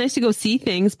zoo and it's nice to go see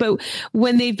things, but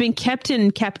when they've been kept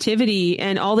in captivity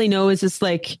and all they know is this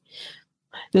like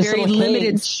This very little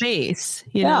limited cage. space,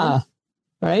 you Yeah. know?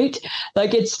 Right?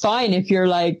 Like it's fine if you're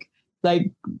like I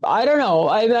don't know.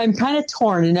 I'm kind of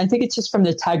torn, and I think it's just from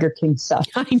the Tiger King stuff.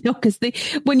 I know, because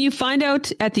when you find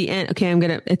out at the end,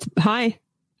 okay, hi.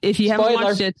 If you haven't Spoiler.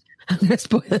 watched it, I'm going to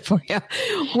spoil it for you.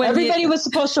 Everybody was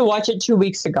supposed to watch it 2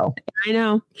 weeks ago. I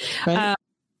know. Right?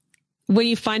 When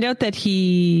you find out that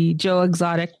Joe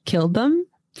Exotic killed them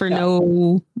for Yeah.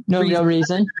 no no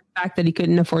reason. fact that he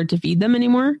couldn't afford to feed them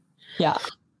anymore, Yeah,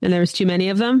 and there was too many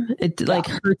of them, it like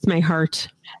hurts my heart.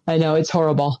 I know it's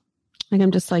horrible. Like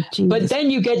I'm just like, Jesus. But then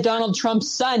you get Donald Trump's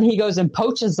son. He goes and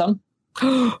poaches them.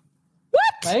 What?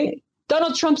 Right?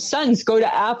 Donald Trump's sons go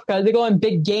to Africa. They go on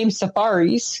big game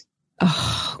safaris.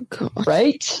 Oh God,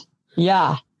 Right?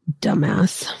 Yeah.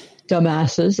 dumbass.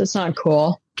 Dumbasses. It's not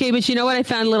cool. Okay, but you know what? I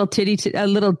found a little titty.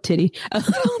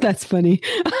 That's funny.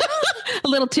 A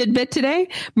little tidbit today.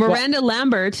 Miranda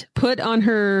Lambert put on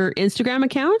her Instagram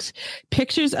account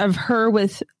pictures of her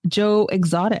with Joe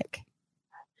Exotic.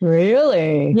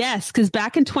 Really? Yes, because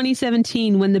back in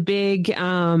 2017, when the big,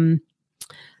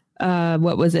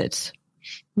 what was it?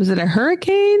 Was it a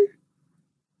hurricane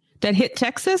that hit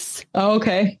Texas? Oh,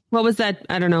 okay. What was that?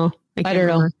 I don't know. I can't don't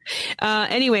know.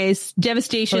 remember. Anyways,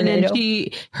 devastation, Tornado.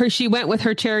 and she went with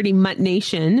her charity Mutt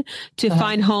Nation to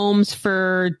find homes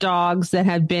for dogs that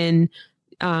had been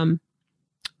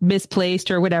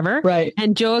misplaced or whatever. Right.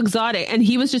 And Joe Exotic, and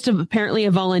he was just apparently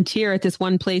a volunteer at this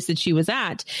one place that she was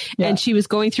at, Yeah. and she was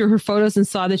going through her photos and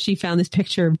saw that she found this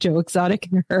picture of Joe Exotic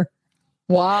and her.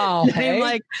 Wow. And Hey? I'm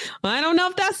like, I don't know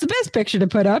if that's the best picture to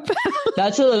put up.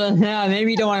 That's a little, yeah,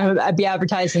 maybe you don't want to be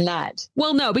advertising that.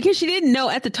 Well, no, because she didn't know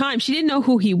at the time. She didn't know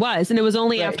who he was, and it was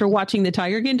only Right. after watching the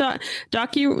Tiger King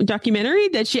documentary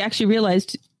that she actually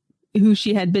realized who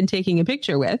she had been taking a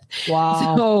picture with.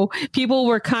 Wow. So people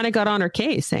were kind of got on her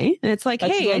case, eh? And it's like,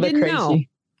 That's a hey, little I bit didn't crazy. know.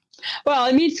 Well,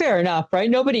 I mean, fair enough, right?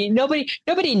 Nobody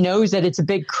knows that it's a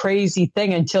big crazy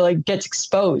thing until it gets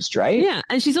exposed, right? Yeah,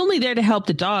 and she's only there to help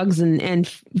the dogs and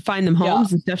find them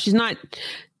homes Yeah. and stuff. She's not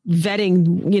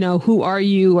vetting, who are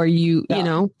you? Are you,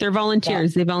 Yeah. they're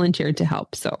volunteers. They volunteered to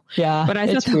help. So, Yeah. but I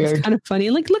thought it's that was weird. kind of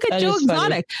funny. Like, look at That Joe is funny.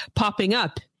 Exotic popping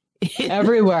up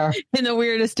Everywhere, in the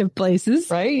weirdest of places.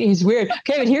 right? He's weird.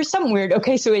 Okay, but here's something weird.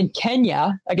 Okay, so in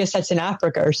Kenya, I guess that's in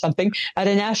Africa or something, at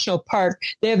a national park,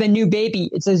 they have a new baby.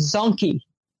 It's a zonkey.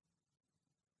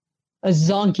 A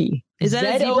zonkey. Is that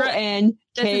a zebra?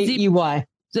 Zonkey.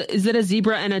 Is it a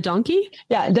zebra and a donkey?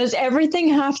 Yeah. Does everything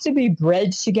have to be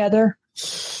bred together?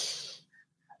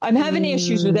 I'm having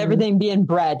issues with everything being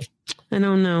bred, I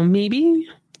don't know. Maybe.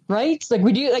 right? Like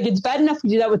we do, like it's bad enough we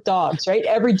do that with dogs, right?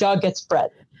 Every dog gets bred.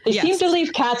 They Yes. seem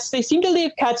to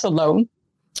leave cats alone.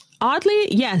 Oddly,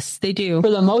 yes, they do.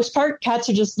 For the most part, cats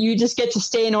are you just get to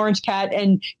stay an orange cat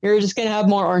and you're just going to have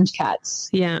more orange cats,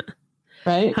 Yeah.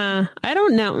 right? I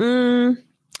don't know.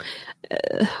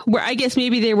 Where I guess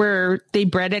maybe they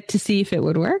bred it to see if it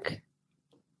would work.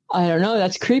 I don't know.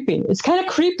 That's creepy. It's kind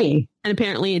of creepy. And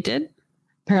apparently it did.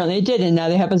 Apparently it did. And now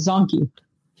they have a zonkey.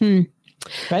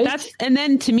 Right? And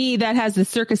then to me, that has the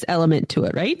circus element to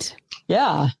it, right?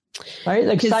 Yeah. Right?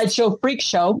 Like sideshow freak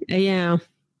show. Yeah.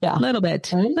 Yeah. A little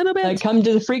bit. Right? A little bit. Like come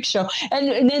to the freak show.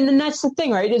 And then that's the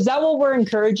thing, right? Is that what we're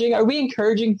encouraging? Are we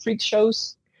encouraging freak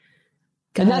shows?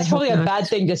 God, and that's probably a not. bad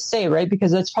thing to say, right?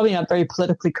 Because that's probably not very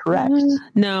politically correct.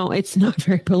 No, it's not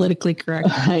very politically correct.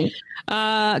 Right.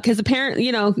 Because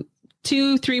apparently,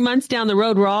 2-3 months down the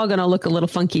road, we're all going to look a little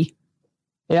funky.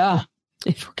 Yeah.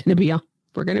 If we're going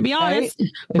to be honest, Right?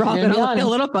 we're all going to look a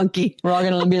little funky. We're all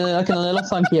going to be looking a little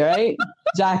funky, right?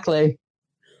 Exactly.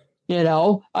 I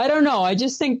don't know. I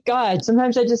just think, God,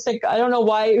 sometimes I just think, I don't know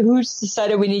who's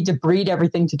decided we need to breed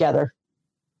everything together.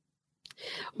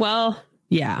 Well,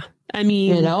 yeah. I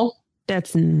mean,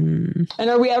 that's. And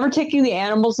are we ever taking the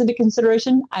animals into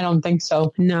consideration? I don't think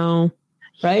so. No.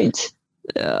 Right?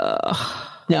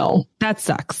 No. That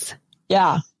sucks.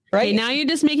 Yeah. Right. Okay, now you're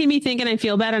just making me think and I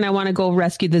feel bad and I want to go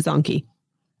rescue the zonkey.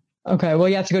 Okay. Well,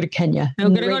 you have to go to Kenya.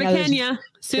 I'm going to go to Kenya.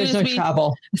 There's no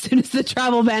travel. As soon as the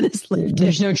travel ban is lifted.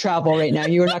 There's no travel right now.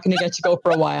 You are not going to get to go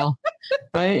for a while.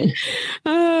 Right.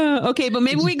 Okay. But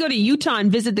maybe we go to Utah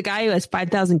and visit the guy who has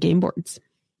 5,000 game boards.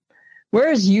 Where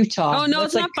is Utah? Oh, no,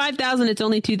 it's not 5,000. It's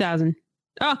only 2,000.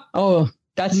 Oh,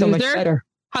 that's so much better.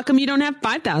 How come you don't have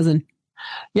 5,000?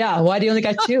 Yeah. Why do you only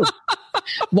got 2?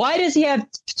 Why does he have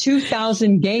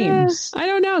 2,000 games? I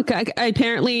don't know.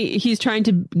 Apparently, he's trying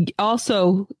to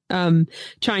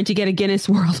get a Guinness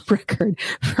World Record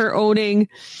for owning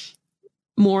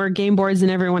more game boards than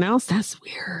everyone else. That's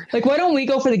weird. Like, why don't we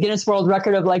go for the Guinness World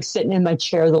Record of like sitting in my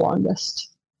chair the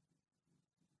longest?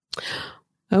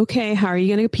 Okay, how are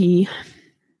you going to pee?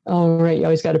 Oh, right. You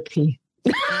always got to pee.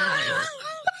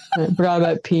 I forgot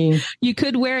about peeing. You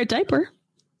could wear a diaper.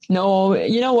 No,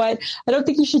 you know what? I don't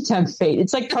think you should tempt fate.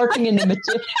 It's like parking in the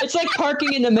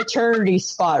maternity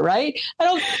spot, right?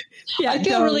 I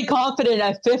feel really confident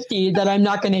at 50 that I'm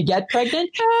not going to get pregnant,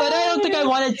 but I don't think I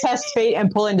want to test fate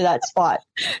and pull into that spot.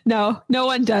 No, no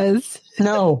one does.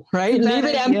 No, right? Leave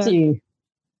it empty.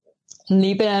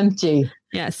 Leave it empty.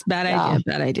 Yes, bad idea.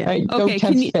 Bad idea. Right, okay,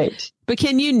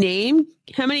 can you name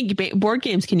how many board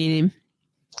games can you name?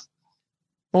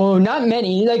 Oh, not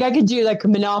many. Like I could do like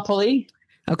Monopoly.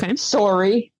 Okay.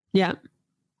 Sorry. Yeah.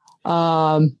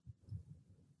 That's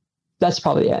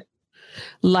probably it.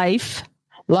 Life.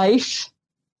 Snakes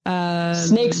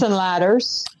and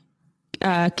Ladders.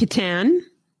 Catan.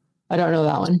 I don't know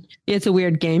that one. It's a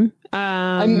weird game.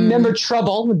 I remember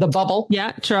Trouble with the bubble.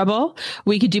 Yeah, Trouble.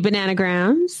 We could do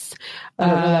Bananagrams. I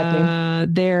don't know that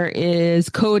game. There is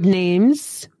Code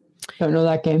Names. Don't know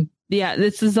that game. Yeah,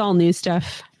 this is all new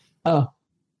stuff. Oh,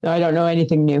 I don't know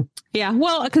anything new. Yeah,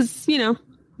 well, because,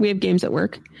 we have games at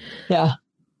work. Yeah.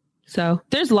 So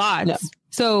there's lots. No.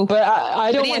 So, but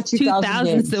I don't want 2,000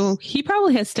 games. So he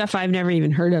probably has stuff I've never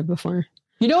even heard of before.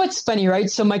 You know what's funny, right?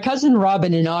 So my cousin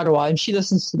Robin in Ottawa, and she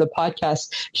listens to the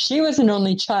podcast. She was an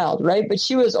only child, right? But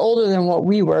she was older than what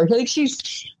we were. Like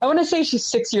I want to say she's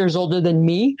 6 years older than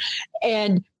me.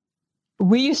 And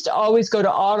we used to always go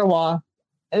to Ottawa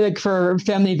like for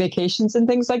family vacations and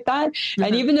things like that. Mm-hmm.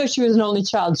 And even though she was an only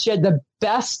child, she had the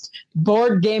best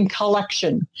board game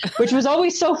collection, which was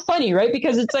always so funny, right?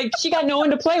 Because it's like she got no one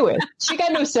to play with. She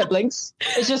got no siblings.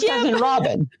 It's just cousin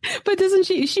Robin. But doesn't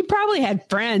she probably had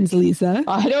friends, Lisa?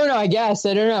 I don't know. I guess.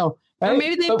 I don't know. Right? Or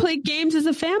maybe they played games as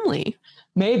a family.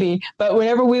 Maybe. But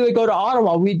whenever we would go to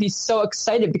Ottawa, we'd be so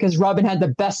excited because Robin had the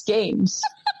best games.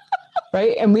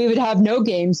 Right. And we would have no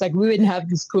games. Like we wouldn't have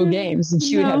these cool games and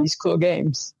she would have these cool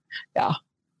games. Yeah.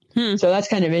 So that's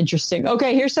kind of interesting.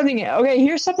 Okay. Here's something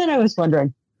I was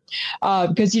wondering.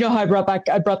 Because how I brought back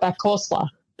coleslaw.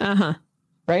 Uh-huh.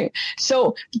 Right.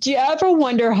 So do you ever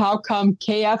wonder how come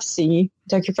KFC,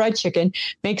 Kentucky Fried Chicken,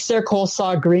 makes their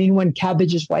coleslaw green when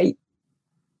cabbage is white?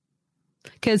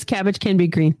 Because cabbage can be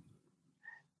green.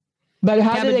 But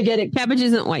how do they get it? Cabbage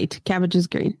isn't white. Cabbage is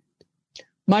green.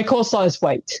 My coleslaw is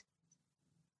white.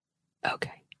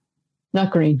 Okay. Not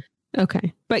green.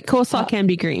 Okay. But coleslaw can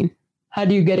be green. How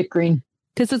do you get it green?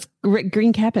 Because it's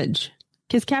green cabbage.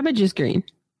 Because cabbage is green.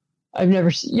 I've never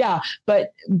seen. Yeah.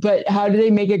 But how do they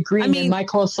make it green when my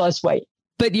coleslaw is white?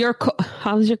 But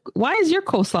why is your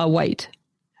coleslaw white?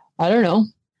 I don't know.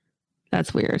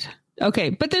 That's weird. Okay.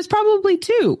 But there's probably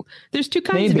two. There's two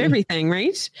kinds of everything,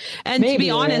 right? And to be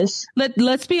honest,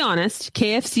 let's be honest,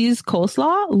 KFC's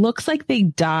coleslaw looks like they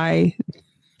dye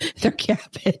their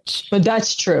cabbage. But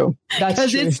that's true.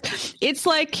 That's true. It's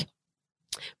like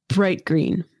bright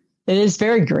green. It is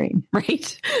very green.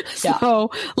 right? Yeah.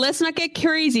 So let's not get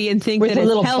crazy and think With that a it's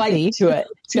little healthy. bite to it.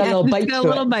 It's got a little bite it's got to a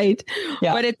little it. bite.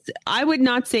 Yeah. But I would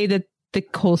not say that the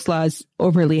coleslaw is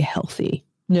overly healthy.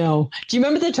 No. Do you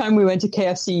remember the time we went to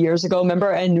KFC years ago?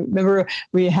 Remember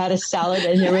we had a salad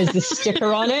and there was the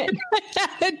sticker on it?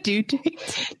 Due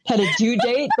date. Had a due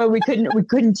date, but we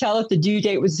couldn't tell if the due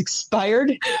date was expired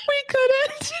We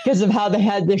couldn't. because of how they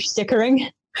had their stickering.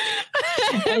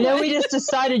 And then we just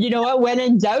decided, you know what? When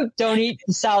in doubt, don't eat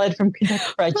the salad from Kentucky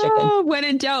Fried Chicken. Oh, when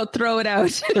in doubt, throw it out.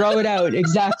 Throw it out.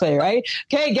 Exactly. Right.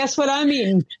 Okay. Guess what I'm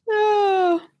eating?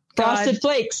 Oh, Frosted God.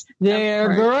 Flakes.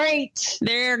 They're great.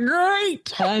 They're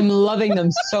great. I'm loving them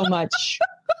so much.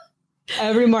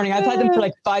 Every morning. I've had them for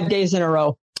like 5 days in a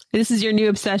row. This is your new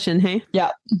obsession, hey?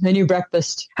 Yeah. The new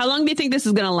breakfast. How long do you think this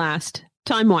is going to last?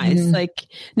 Time-wise? Like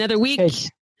another week? Okay.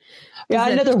 Yeah.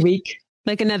 Is it- Another week.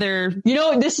 Like another... You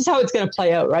know, this is how it's going to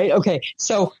play out, right? Okay.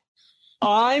 So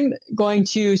I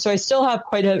still have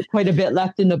quite a bit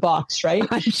left in the box, right?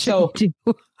 I'm sure you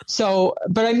do.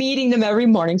 But I'm eating them every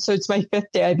morning. So it's my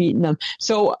 5th day I've eaten them.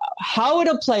 So how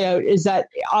it'll play out is that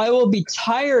I will be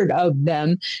tired of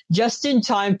them just in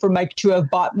time for Mike to have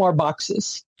bought more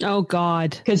boxes Oh,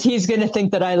 God. because he's going to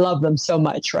think that I love them so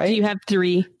much, Do right? you have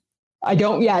 3? I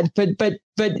don't yet, but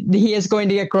he is going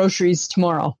to get groceries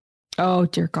tomorrow. Oh,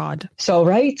 dear God. So,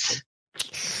 right?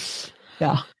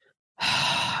 Yeah.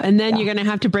 And then you're going to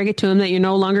have to break it to him that you're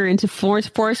no longer into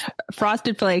forced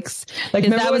Frosted Flakes. Like,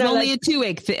 Because that remember was when I only a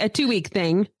 2-week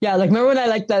thing. Yeah, like remember when I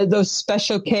liked those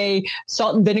Special K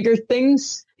salt and vinegar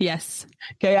things? Yes.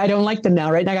 Okay, I don't like them now,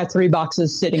 right? And I got 3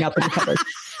 boxes sitting up in the cupboard,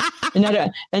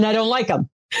 and I don't like them.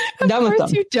 I'm done with Of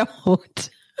course them, you don't.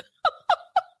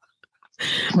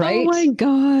 right? Oh my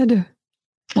God.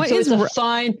 What so is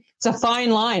it's a fine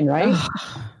line, right?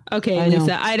 Okay, I know.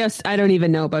 Lisa, I don't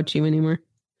even know about you anymore.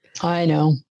 I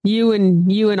know, You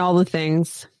and all the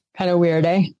things. kind of weird,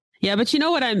 eh? Yeah, but you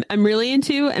know what I'm really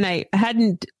into, and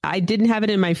I didn't have it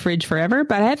in my fridge forever,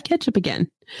 but I have ketchup again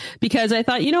because I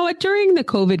thought, you know what, during the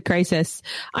COVID crisis,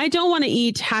 I don't want to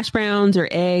eat hash browns or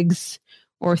eggs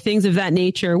or things of that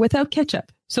nature without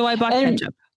ketchup. So I bought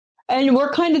ketchup. And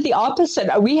we're kind of the opposite.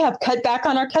 We have cut back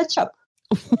on our ketchup.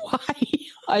 Why?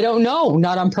 I don't know,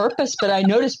 not on purpose, but I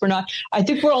noticed we're not. I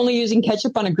think we're only using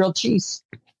ketchup on a grilled cheese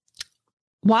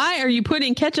Why are you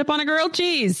putting ketchup on a grilled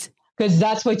cheese? because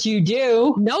that's what you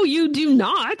do. No, you do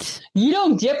not. You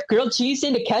don't dip grilled cheese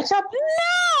into ketchup.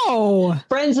 No.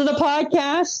 Friends of the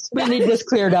podcast, we need this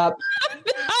cleared up.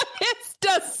 It's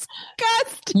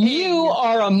disgusting. You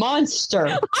are a monster.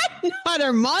 I'm not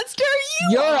a monster.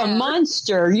 You're are. a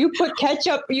monster. You put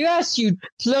ketchup. Yes, you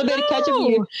a little bit of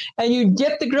ketchup, and you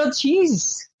dip the grilled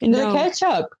cheese into No. the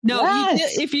ketchup. No,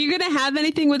 Yes. if you're going to have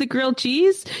anything with a grilled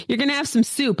cheese, you're going to have some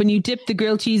soup and you dip the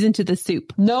grilled cheese into the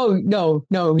soup. No.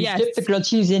 You Yes. dip the grilled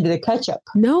cheese into the ketchup.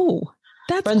 No,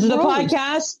 that's Friends of the gross.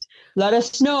 podcast, let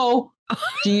us know.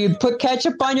 Do you put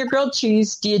ketchup on your grilled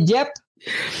cheese? Do you dip?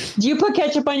 Do you put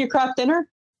ketchup on your craft dinner?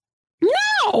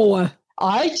 No.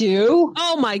 I do.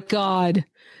 Oh my God.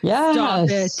 Yes. Stop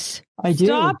it. I do.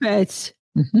 Stop it.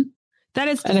 Mhm. That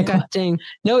is And it- disgusting.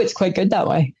 No, it's quite good that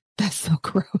way. That's so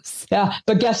gross. Yeah,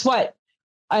 but guess what?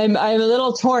 I'm a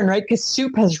little torn, right? Because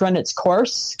soup has run its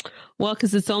course. Well,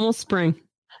 because it's almost spring.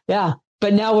 Yeah,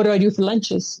 but now what do I do for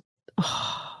lunches?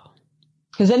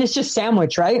 Because then it's just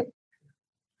sandwich, right?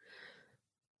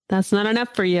 That's not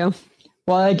enough for you.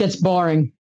 Well, it gets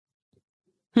boring.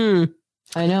 I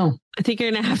I know. think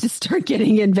you're going to have to start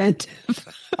getting inventive.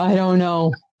 I don't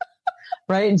know.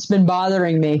 Right? It's been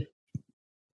bothering me.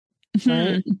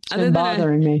 Right? It's Other been than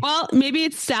bothering me. Well, maybe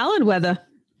it's salad weather.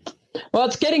 Well,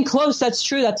 it's getting close. That's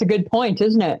true. That's a good point,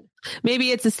 isn't it?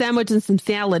 Maybe it's a sandwich and some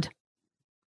salad.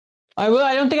 I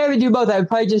don't think I would do both. I would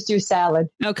probably just do salad.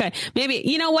 Okay. Maybe,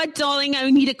 you know what, darling? I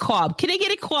need a Cobb. Can I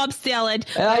get a Cobb salad?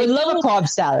 And I would love a Cobb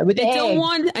salad with the I don't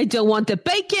egg. want the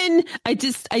bacon. I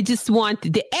just want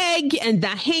the egg and the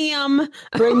ham.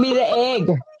 Bring me the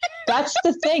egg. That's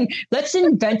the thing. Let's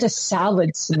invent a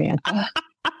salad, Samantha.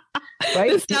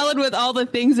 Right? The salad with all the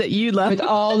things that you love. With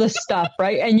all the stuff,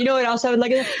 right? And you know what else I would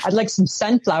like? I'd like some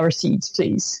sunflower seeds,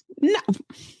 please. No.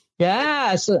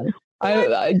 Yes.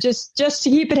 I just to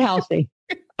keep it healthy.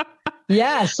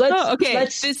 Yes. Okay.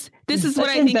 Let's, This is what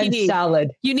let's I think you invent need.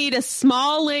 salad. You need a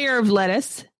small layer of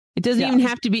lettuce. It doesn't Yeah. even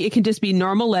have to be. It can just be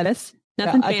normal lettuce.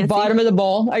 Nothing At fancy. the bottom of the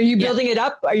bowl. Are you Yeah. building it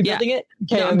up? Are you Yeah. building it?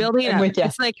 Okay, No, I'm building it I'm up. with you.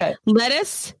 It's like Okay.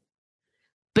 lettuce,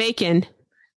 bacon,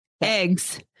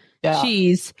 eggs, Yeah.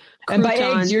 cheese, And by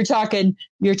crouton, eggs, you're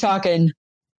talking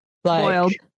like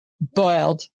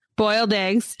boiled boiled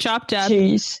eggs, chopped up,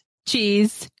 cheese.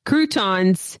 cheese,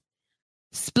 croutons,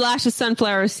 splash of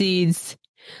sunflower seeds,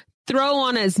 throw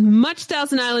on as much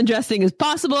Thousand Island dressing as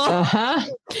possible, Uh-huh.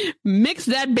 mix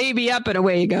that baby up, and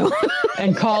away you go.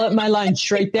 And call it my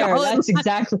lunch right there. Call it That's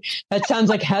exactly, that sounds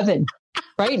like heaven,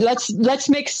 right? Let's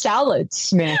make salads,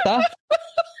 Samantha.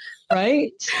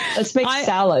 Right? Let's make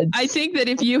salads. I think that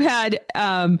if you had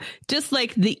just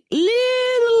like the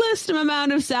littlest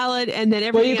amount of salad, and then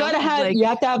everything, you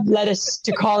have to have lettuce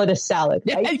to call it a salad,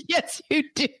 right? Yes, you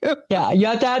do. Yeah, you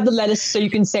have to have the lettuce so you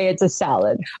can say it's a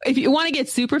salad. If you want to get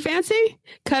super fancy,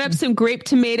 cut up some grape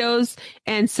tomatoes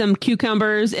and some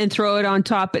cucumbers and throw it on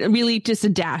top. But really, just a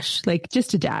dash,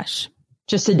 just a dash.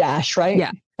 Just a dash, right?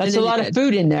 Yeah, that's a lot of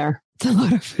food in there. It's a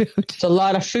lot of food. It's a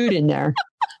lot of food in there.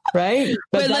 Right?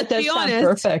 But let's be honest.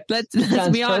 Perfect. Let's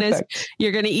be honest.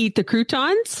 You're going to eat the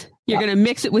croutons. You're going to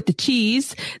mix it with the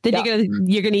cheese. Then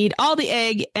you're going to eat all the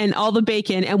egg and all the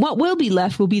bacon. And what will be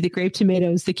left will be the grape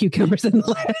tomatoes, the cucumbers, and the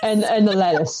lettuce. And the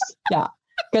lettuce. Yeah.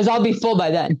 Because I'll be full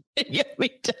by then. You'll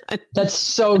be done. That's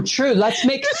so true. Let's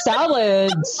make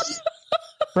salads.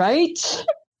 Right?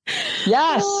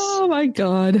 Yes. Oh my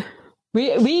God.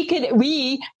 We could,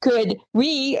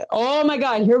 oh my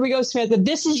God, here we go, Samantha.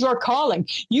 This is your calling.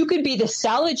 You could be the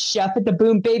salad chef at the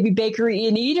Boom Baby Bakery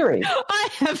and Eatery. I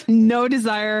have no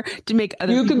desire to make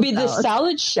other You could be salad. the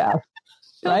salad chef,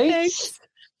 right? Thanks.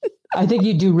 I think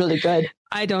you do really good.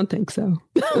 I don't think so.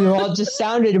 You all just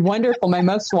sounded wonderful. My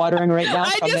mouth's watering right now.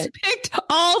 I just picked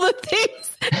all the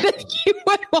things that you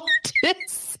would want in a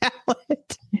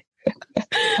salad.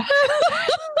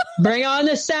 Bring on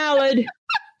the salad.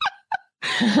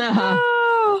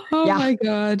 Oh my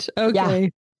God. Okay. Yeah.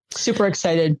 Super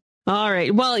excited. All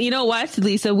right. Well, you know what,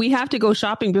 Lisa, we have to go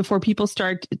shopping before people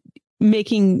start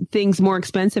making things more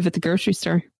expensive at the grocery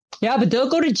store. Yeah, but they'll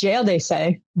go to jail, they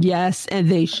say. Yes, and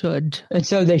they should. And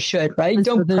so they should, right? And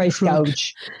Don't price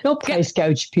gouge. Don't price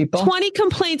gouge people. 20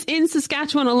 complaints in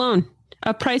Saskatchewan alone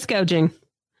of price gouging.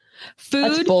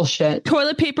 Food, that's bullshit.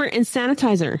 Toilet paper, and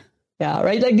sanitizer. Yeah,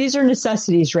 right? Like these are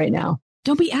necessities right now.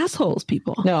 Don't be assholes,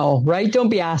 people. No, right? Don't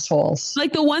be assholes.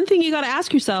 Like the one thing you got to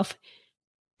ask yourself,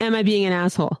 am I being an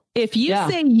asshole? If you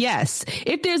say yes,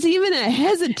 if there's even a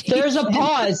hesitation. There's a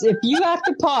pause. If you have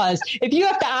to pause, if you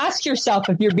have to ask yourself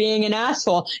if you're being an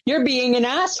asshole, you're being an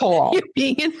asshole. You're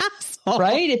being an asshole.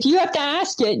 Right? If you have to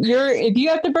ask it, if you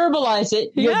have to verbalize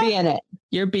it, you're being it.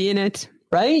 You're being it.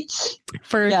 Right?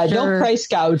 For sure. Don't price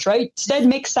gouge, right? Instead,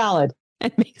 make salad.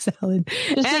 And make salad.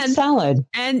 Just make salad.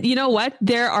 And you know what?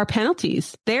 There are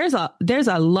penalties. There's a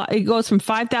lot. It goes from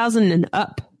 5,000 and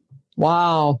up.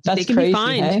 Wow. That's they can crazy. Be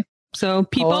fined. Hey? So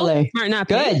people are not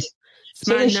paid. Good.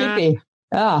 So they should be.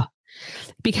 Yeah.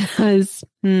 Because,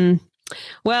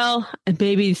 well,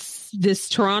 maybe this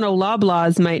Toronto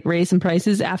Loblaws might raise some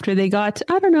prices after they got,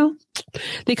 I don't know.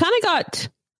 They kind of got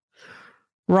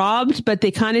robbed, but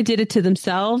they kind of did it to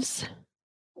themselves.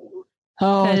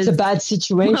 Oh, it's a bad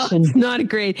situation. Well, it's not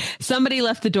great. Somebody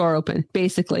left the door open,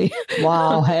 basically.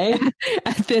 Wow, hey?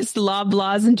 At this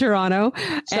Loblaws in Toronto.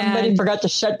 Somebody forgot to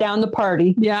shut down the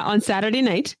party. Yeah, on Saturday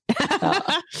night.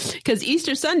 Because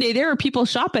Easter Sunday, there were people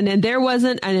shopping and there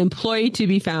wasn't an employee to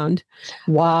be found.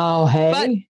 Wow, hey? But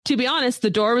to be honest,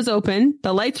 the door was open,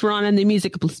 the lights were on, and the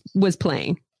music was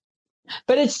playing.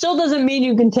 But it still doesn't mean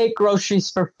you can take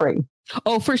groceries for free.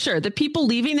 Oh, for sure. The people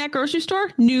leaving that grocery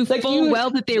store knew full well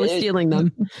that they were stealing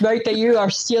them. Right, that you are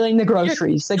stealing the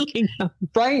groceries.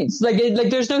 Right? Like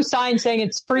there's no sign saying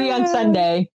it's free on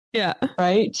Sunday. Yeah.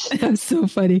 Right? That's so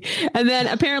funny. And then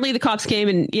apparently the cops came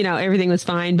and, everything was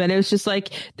fine. But it was just like,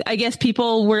 I guess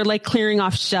people were like clearing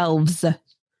off shelves.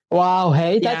 Wow.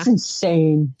 Hey, that's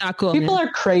insane. Not cool. People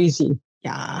are crazy.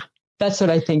 Yeah. That's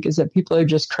what I think, is that people are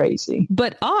just crazy.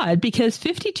 But odd, because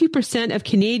 52% of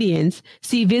Canadians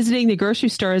see visiting the grocery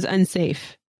store as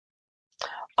unsafe.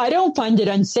 I don't find it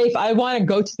unsafe. I want to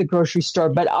go to the grocery store,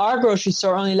 but our grocery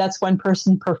store only lets one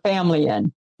person per family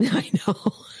in. I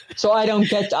know. So I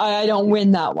don't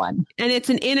win that one. And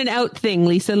it's an in and out thing,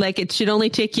 Lisa. Like it should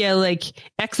only take you like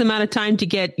X amount of time to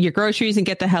get your groceries and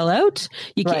get the hell out.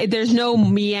 You can't, there's no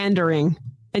meandering,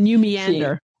 and you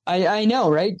meander. See, I know,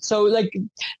 right? So like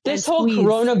this whole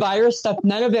coronavirus stuff,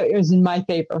 none of it is in my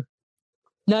favor.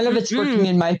 None of it's working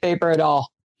in my favor at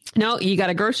all. No, you got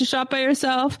to grocery shop by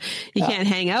yourself. You can't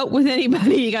hang out with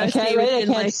anybody. You got to stay within.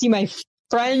 I can't see my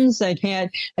friends. I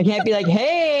can't be like,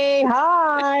 hey,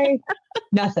 hi.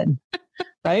 Nothing.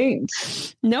 Right?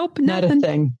 Nope. Not a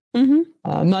thing. Mm-hmm.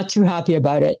 I'm not too happy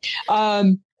about it.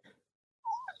 But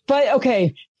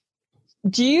okay.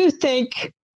 Do you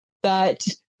think that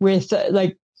with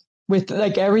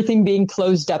everything being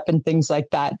closed up and things like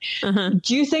that,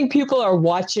 do you think people are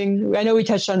watching? I know we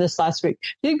touched on this last week. Do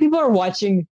you think people are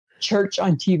watching church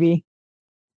on TV?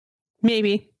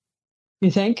 Maybe.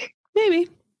 You think? Maybe.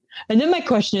 And then my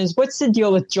question is, what's the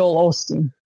deal with Joel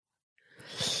Osteen?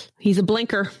 He's a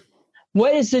blinker.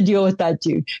 What is the deal with that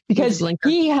dude? Because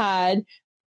he had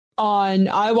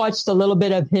I watched a little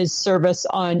bit of his service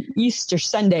on Easter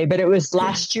Sunday, but it was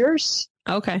last year's.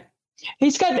 Okay.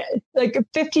 He's got like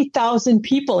 50,000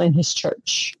 people in his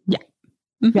church. Yeah.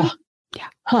 Mm-hmm. Yeah. Yeah.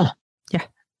 Huh. Yeah.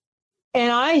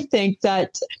 And I think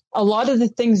that a lot of the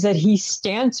things that he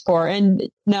stands for, and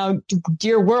now,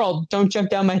 dear world, don't jump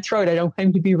down my throat. I don't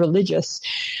claim to be religious,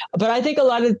 but I think a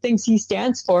lot of the things he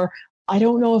stands for, I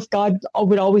don't know if God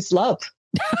would always love.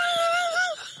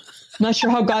 I'm not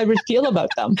sure how God would feel about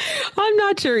them. I'm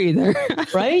not sure either.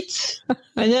 Right?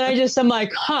 And then I'm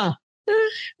like, huh.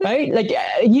 Right? Like,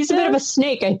 he's a bit of a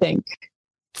snake, I think.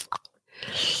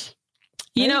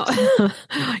 You know,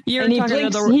 you're And talking to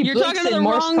the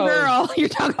wrong girl. You're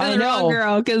talking to the wrong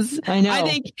girl, because I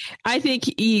think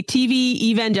TV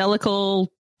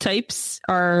evangelical types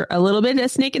are a little bit a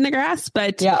snake in the grass,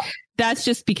 but that's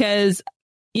just because,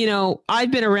 you know,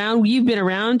 I've been around. You've been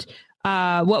around.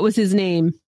 What was his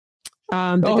name?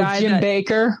 Jim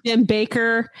Baker. Jim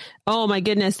Baker. Oh my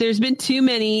goodness, there's been too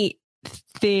many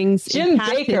things. Jim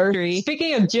Baker.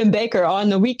 Speaking of Jim Baker, on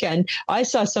the weekend, I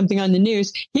saw something on the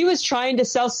news. He was trying to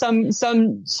sell some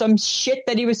shit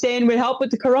that he was saying would help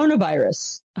with the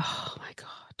coronavirus. Oh my God.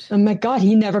 Oh my God,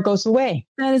 he never goes away.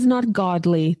 That is not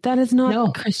godly. That is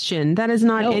not Christian. That is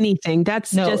not anything.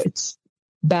 That's just it's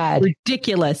bad.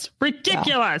 Ridiculous.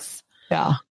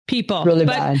 Yeah. People. Really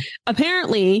bad.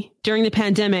 Apparently, during the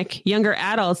pandemic, younger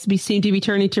adults seem to be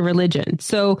turning to religion.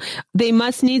 So they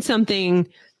must need something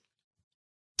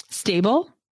stable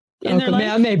in their life.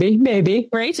 Yeah, maybe.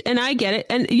 Right. And I get it.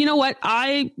 And you know what?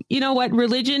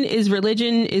 Religion is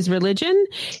religion.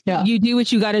 Yeah. You do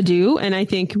what you got to do. And I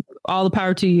think all the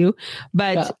power to you.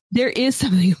 But there is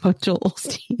something about Joel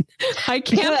Osteen. I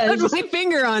can't put my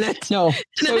finger on it. No.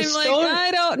 And so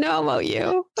I don't know about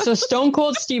you. So Stone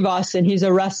Cold Steve Austin, he's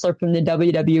a wrestler from the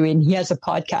WWE, and he has a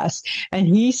podcast. And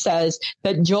he says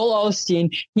that Joel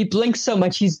Osteen, he blinks so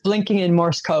much, he's blinking in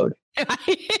Morse code.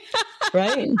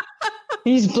 Right?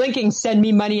 He's blinking, send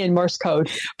me money in Morse code.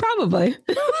 Probably.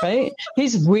 Right?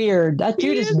 He's weird. That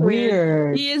dude is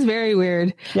weird. He is very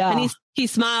weird. Yeah. And he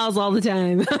smiles all the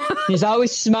time. He's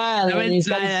always smiling. He's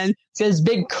got his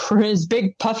big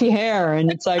puffy hair.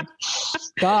 And it's like,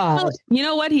 God. Well, you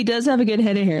know what? He does have a good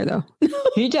head of hair, though.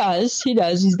 He does.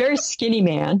 He's a very skinny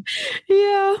man.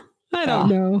 Yeah. I don't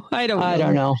know. I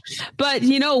don't know. But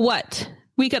you know what?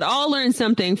 We could all learn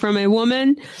something from a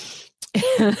woman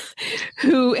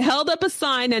who held up a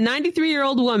sign. A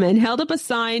 93-year-old woman held up a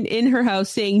sign in her house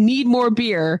saying, "Need more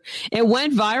beer." It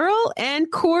went viral, and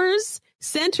Coors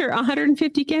sent her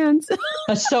 150 cans.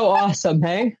 That's so awesome,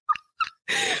 hey? And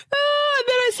then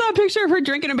I saw a picture of her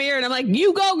drinking a beer, and I'm like,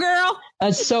 you go, girl.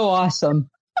 That's so awesome.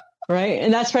 Right.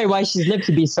 And that's probably why she's lived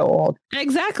to be so old.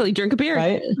 Exactly. Drink a beer.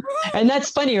 Right. And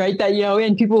that's funny, right? That, you know,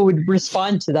 and people would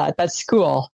respond to that. That's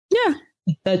cool. Yeah.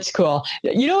 That's cool.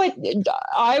 You know what?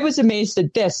 I was amazed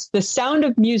at this. The Sound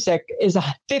of Music is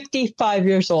 55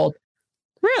 years old.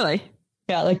 Really?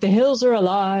 Yeah, like The Hills Are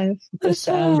Alive. The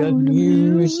Sound of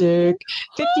Music.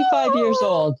 55 years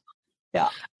old. Yeah.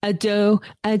 A doe,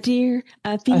 a deer,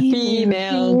 a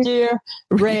female deer,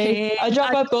 Ray, a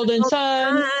drop of golden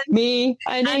sun, me,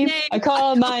 a name, I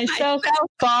call myself,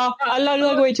 far, a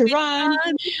long way to run.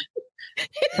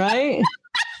 Right?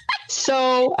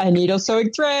 So, a needle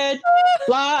sewing thread,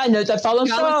 blah, and I follow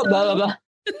so, blah, blah,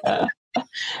 blah.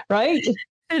 Right?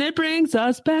 And it brings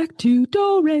us back to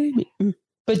Do Re Mi.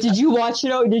 But did you watch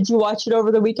it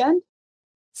over the weekend?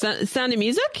 Sound of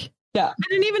Music? Yeah. I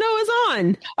didn't even know it was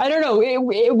on. I don't know.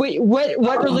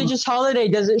 What religious holiday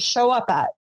does it show up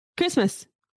at? Christmas.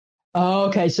 Oh,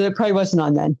 okay. So it probably wasn't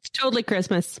on then. Totally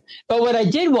Christmas. But what I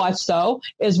did watch, though,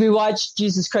 is we watched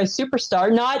Jesus Christ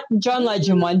Superstar, not John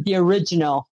Legend one, the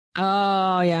original.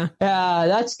 Oh, yeah. Yeah,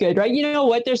 that's good, right? You know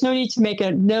what? There's no need to make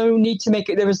it.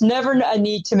 There was never a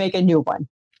need to make a new one.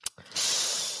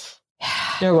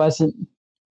 There wasn't.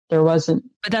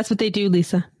 But that's what they do,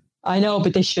 Lisa. I know,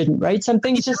 but they shouldn't, right? Some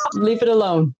things just leave it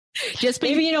alone.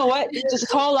 Maybe, you know what? Just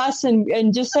call us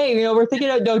and just say, you know, we're thinking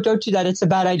of, no, don't do that. It's a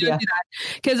bad idea.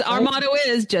 Because our motto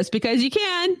is, just because you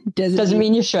can doesn't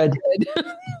mean you should.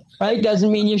 Right?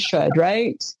 Doesn't mean you should,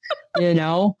 right? You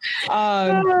know?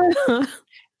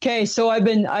 Okay, so I've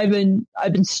been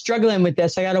struggling with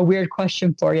this. I got a weird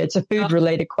question for you. It's a food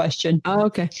related question. Oh,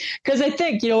 okay. Because I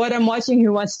think, you know what, I'm watching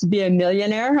Who Wants to Be a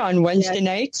Millionaire on Wednesday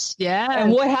nights. Yeah.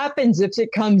 And what happens if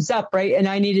it comes up, right? And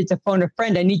I needed to phone a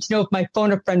friend. I need to know if my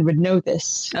phone a friend would know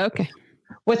this. Okay.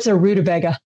 What's a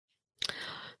rutabaga?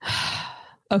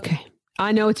 Okay.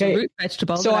 I know it's Okay. a root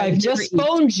vegetable. So but I've never just eat.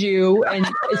 phoned you, and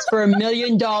it's for $1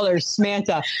 million,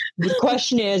 Samantha. The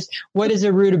question is, what is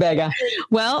a rutabaga?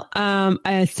 Well,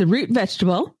 it's a root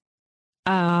vegetable.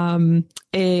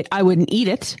 I wouldn't eat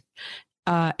it.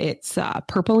 It's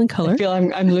purple in color. I feel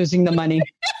I'm losing the money.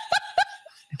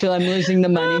 I feel I'm losing the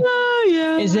money. Oh,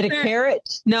 yeah. Is it a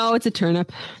carrot? No, it's a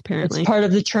turnip, apparently. It's part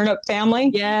of the turnip family?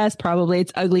 Yes, probably.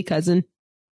 It's ugly cousin.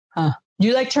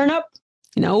 You like turnip?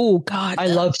 No, God. I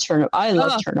love turnip. I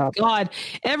love Oh, turnip. God.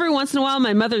 Every once in a while,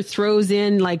 my mother throws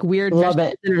in like weird Love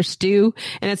vegetables in her stew.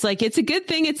 And it's like, it's a good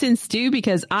thing it's in stew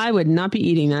because I would not be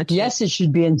eating that. shit. Yes, it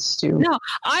should be in stew. No,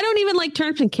 I don't even like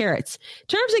turnips and carrots.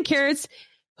 Turnips and carrots,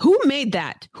 who made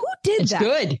that? Who did It's that?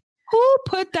 good. Who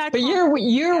put that? But you're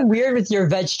weird with your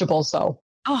vegetables though.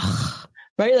 Oh,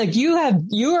 Right? Like you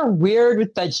are weird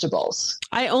with vegetables.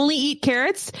 I only eat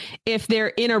carrots if they're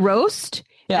in a roast.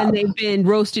 Yeah. And they've been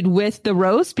roasted with the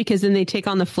roast because then they take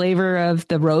on the flavor of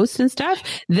the roast and stuff.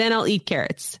 Then I'll eat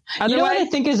carrots. You know what I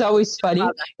think is always funny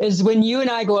is when you and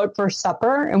I go out for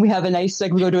supper and we have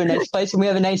we go to a nice place and we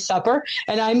have a nice supper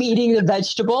and I'm eating the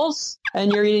vegetables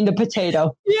and you're eating the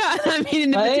potato. Yeah, I'm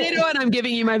eating the Right? potato and I'm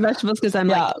giving you my vegetables because I'm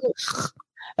like,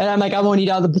 And I'm like, I won't eat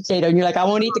all the potato. And you're like, I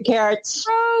won't eat the carrots.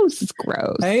 gross. It's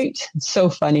gross. Right? It's so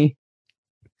funny.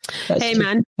 That's Hey, too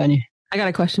man, funny. I got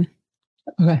a question.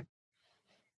 Okay.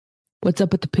 What's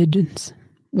up with the pigeons?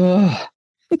 Ugh.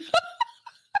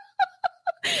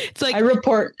 It's like, I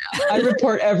report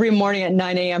every morning at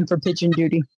 9 a.m. for pigeon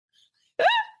duty.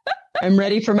 I'm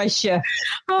ready for my shift.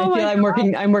 I feel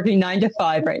I'm working 9 to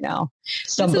 5 right now.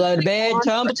 Stumble out of bed,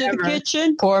 tumble to the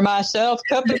kitchen, pour myself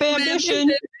a cup of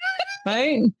ambition.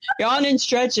 Right? Yawn and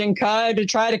stretch and to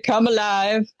try to come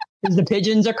alive because the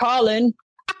pigeons are calling.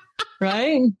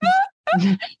 Right?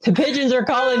 The pigeons are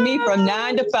calling me from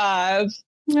 9 to 5.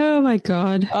 oh my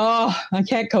God. Oh, I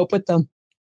can't cope with them.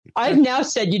 I've now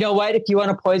said, you know what? If you want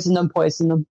to poison them, poison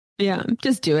them. Yeah,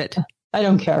 just do it. I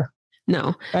don't care.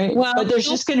 No. Right? Well, but there's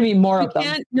just going to be more You of them.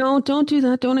 can't, no, don't do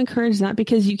that. Don't encourage that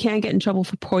because you can't get in trouble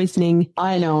for poisoning.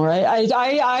 I know, right?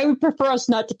 I would prefer us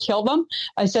not to kill them.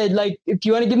 I said, like, if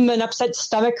you want to give them an upset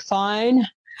stomach, fine.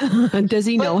 Does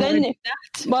he know But how to then, do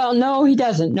that? well, no, he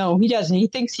doesn't. No, he doesn't. He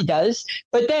thinks he does.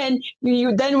 But then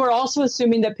we're also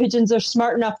assuming that pigeons are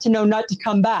smart enough to know not to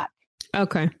come back.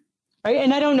 Okay. Right.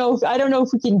 And I don't know if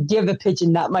we can give a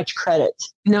pigeon that much credit.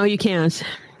 No, you can't.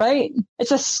 Right. It's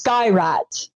a sky rat.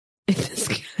 It's a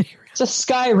sky rat. It's a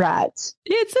sky rat.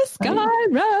 It's a sky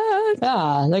rat.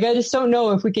 Yeah. Like, I just don't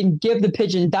know if we can give the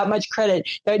pigeon that much credit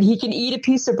that he can eat a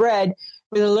piece of bread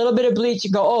with a little bit of bleach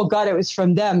and go, oh God, it was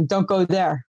from them. Don't go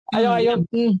there. I don't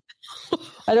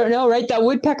know, right? That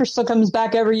woodpecker still comes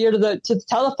back every year to the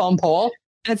telephone pole,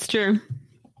 That's true.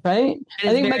 right? That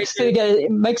I is think very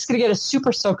Mike's gonna get a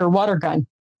super soaker water gun.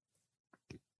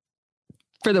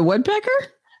 For the woodpecker?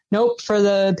 Nope, for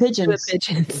the For pigeons. the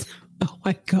pigeons. Oh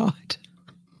my God.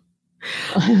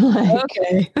 I'm like,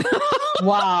 Okay.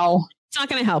 wow. It's not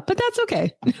going to help, but that's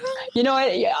okay. You know,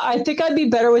 I think I'd be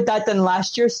better with that than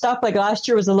last year's stuff. Like last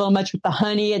year was a little much with the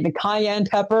honey and the cayenne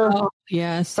pepper. Oh,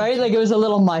 yes. Right? Like it was a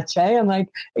little much, eh? I'm like,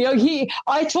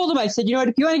 I told him, I said, you know what,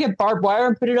 if you want to get barbed wire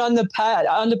and put it on the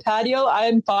patio,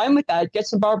 I'm fine with that. Get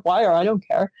some barbed wire. I don't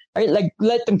care. Right? Like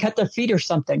let them cut their feet or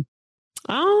something.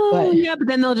 Oh, yeah, but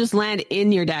then they'll just land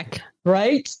in your deck.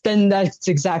 Right? Then that's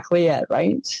exactly it,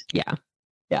 right? Yeah.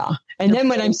 Yeah. And then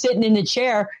when I'm sitting in the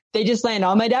chair, they just land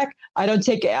on my deck. I don't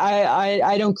take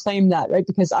I don't claim that, right?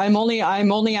 Because I'm only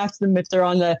after them if they're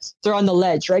on the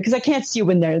ledge, right? Because I can't see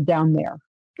when they're down there.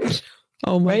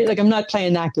 Oh my. Right? Like I'm not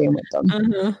playing that game with them.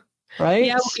 Uh-huh. Right?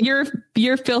 Yeah,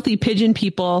 your filthy pigeon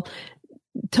people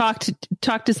talked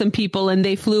to some people and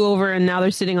they flew over and now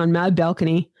they're sitting on my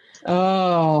balcony.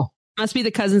 Oh, Must be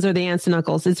the cousins or the aunts and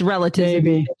uncles. It's relatives. of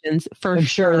maybe. pigeons, for I'm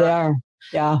sure they are.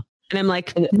 Yeah. And I'm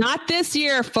like, not this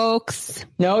year, folks.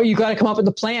 No, you got to come up with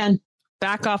a plan.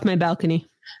 Back off my balcony.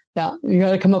 Yeah, you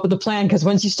got to come up with a plan because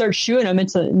once you start shooting them,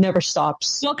 it never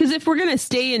stops. Well, because if we're going to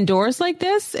stay indoors like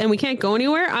this and we can't go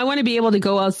anywhere, I want to be able to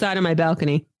go outside of my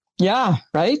balcony. Yeah,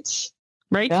 right?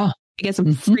 Right? Yeah. To get some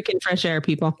freaking fresh air,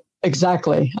 people.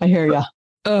 Exactly. I hear you.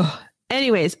 Ugh.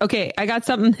 Anyways, okay, I got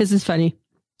something. This is funny.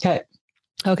 Okay.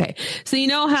 Okay. So you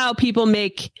know how people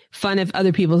make fun of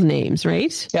other people's names,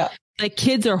 right? Yeah. Like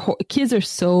kids are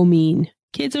so mean.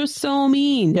 Kids are so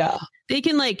mean. Yeah. They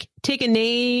can like take a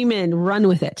name and run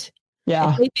with it.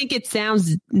 Yeah. If they think it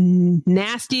sounds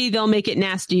nasty, they'll make it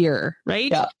nastier, right?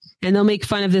 Yeah. And they'll make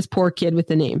fun of this poor kid with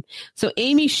the name. So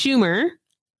Amy Schumer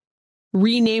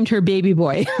renamed her baby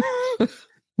boy.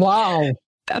 Wow.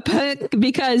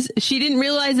 Because she didn't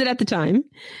realize it at the time,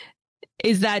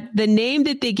 is that the name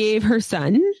that they gave her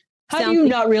son How do you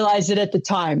not realize it at the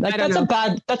time? Like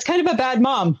that's kind of a bad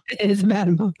mom. It is a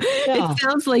bad mom. Yeah. It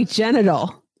sounds like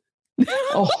genital.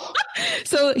 Oh,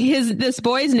 So this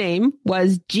boy's name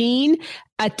was Gene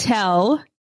Attell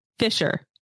Fisher.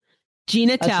 Gene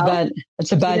Attell.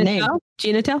 that's a bad name.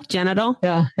 Gene Attell, genital.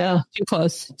 Yeah. Too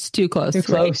close. It's too close. Too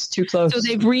close. Too close. So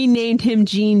they've renamed him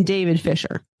Gene David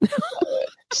Fisher.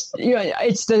 Yeah,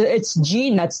 it's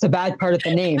Gene. That's the bad part of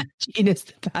the name. Gene is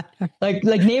the bad part.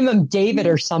 Like name him David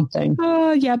or something.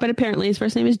 Oh yeah, but apparently his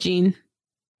first name is Gene.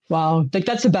 Wow, like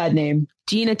that's a bad name.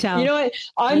 Gene Attell. You know what?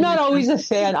 I'm not always a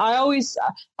fan.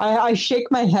 I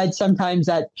shake my head sometimes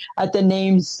at the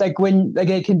names, like when like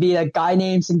it can be like guy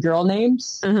names and girl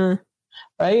names,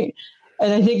 right?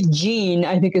 And I think Gene,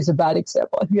 is a bad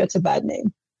example. I think that's a bad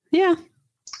name. Yeah,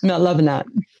 I'm not loving that.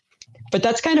 But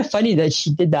that's kind of funny that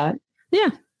she did that.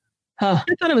 Yeah. Huh.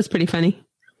 I thought it was pretty funny.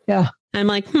 Yeah. I'm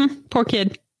like, poor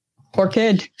kid. Poor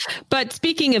kid. But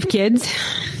speaking of kids,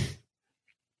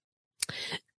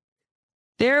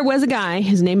 there was a guy.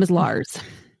 His name is Lars.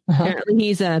 Apparently,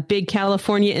 he's a big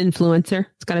California influencer.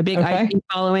 He's got a big IP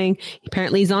following.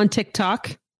 Apparently, he's on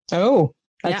TikTok. Oh,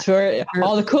 that's where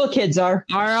all the cool kids are.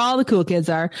 All the cool kids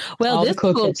are. Well, all this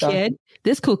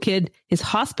cool kid is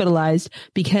hospitalized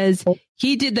because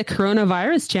he did the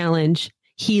coronavirus challenge.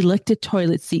 He licked a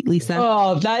toilet seat, Lisa.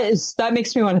 Oh, that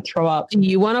makes me want to throw up. Do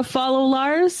you want to follow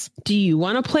Lars? Do you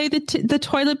want to play the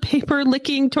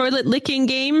toilet licking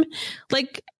game?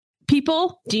 Like,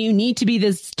 people, do you need to be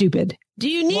this stupid?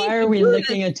 Why are we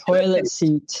licking a toilet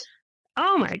seat?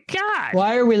 Oh my God.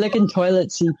 Why are we licking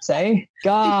toilet seats, eh?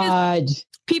 God. Because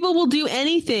people will do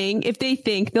anything if they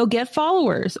think they'll get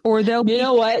followers or they'll be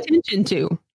attention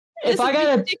to.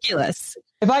 Ridiculous.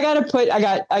 If I gotta put,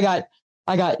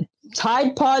 I got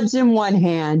Tide Pods in one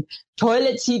hand,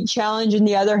 toilet seat challenge in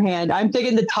the other hand. I'm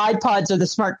thinking the Tide Pods are the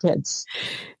smart kids.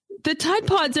 The Tide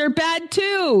Pods are bad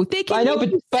too. They can. I know,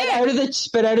 but out of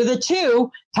the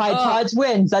two, Tide Pods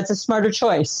wins. That's a smarter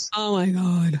choice. Oh my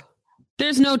God.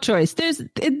 There's no choice. This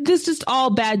just all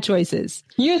bad choices.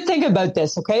 You think about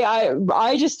this, okay?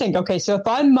 I just think, okay, so if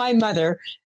I'm my mother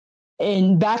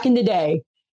back in the day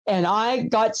and I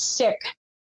got sick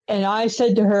and I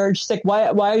said to her, she's like, why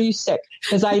are you sick?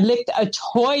 Because I licked a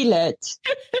toilet.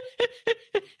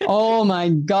 Oh my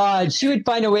God. She would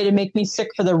find a way to make me sick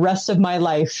for the rest of my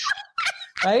life.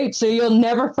 Right? So you'll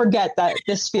never forget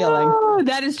this feeling. Oh,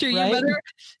 that is true. Right?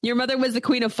 Your mother was the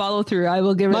queen of follow through. I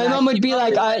will give her my mom would be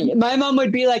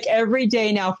like, every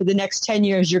day now for the next 10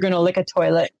 years, you're going to lick a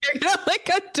toilet. You're going to lick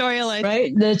a toilet.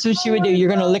 Right? That's what she would do. You're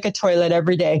going to lick a toilet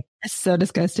every day. That's so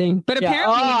disgusting. But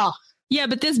apparently,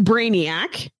 but this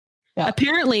brainiac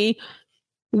apparently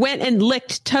went and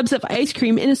licked tubs of ice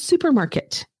cream in a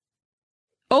supermarket.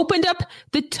 Opened up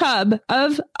the tub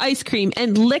of ice cream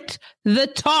and licked the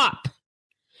top.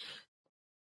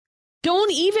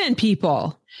 Don't even,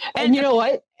 people. And you know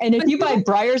what? And if you buy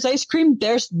Breyer's ice cream,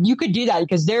 you could do that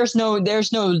because there's no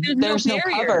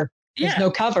cover. There's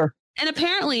no cover. And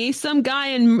apparently some guy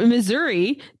in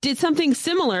Missouri did something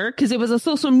similar because it was a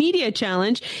social media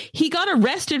challenge. He got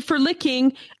arrested for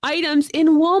licking items in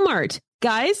Walmart.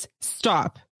 Guys,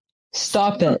 stop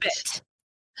it.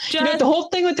 You know, the whole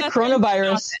thing with the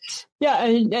coronavirus. Yeah.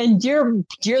 And dear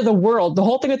the world, the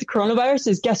whole thing with the coronavirus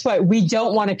is, guess what? We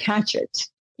don't want to catch it.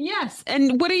 Yes.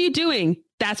 And what are you doing?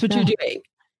 That's what you're doing.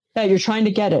 Yeah. You're trying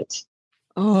to get it.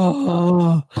 I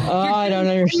don't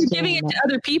understand. You're giving it to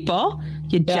other people.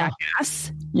 You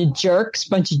jackass. You jerks.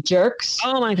 Bunch of jerks.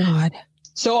 Oh my God.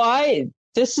 So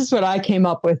this is what I came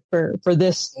up with for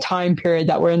this time period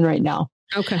that we're in right now.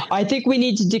 Okay. I think we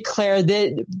need to declare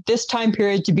this time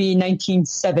period to be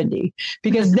 1970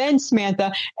 because then,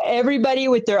 Samantha, everybody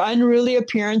with their unruly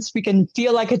appearance, we can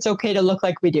feel like it's okay to look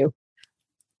like we do.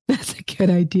 That's a good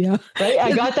idea. Right?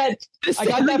 I got that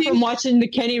from watching the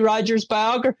Kenny Rogers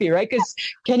biography, right? Because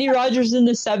Kenny Rogers in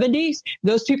the 70s,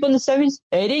 those people in the 70s,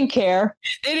 they didn't care.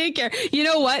 You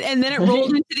know what? And then it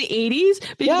rolled into the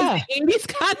 80s because the 80s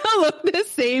kind of look the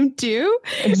same too.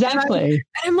 Exactly. And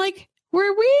I'm like,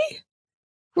 were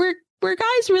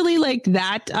guys really like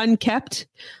that unkept?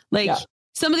 Like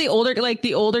some of the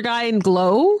older guy in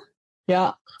Glow.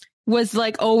 Yeah. Was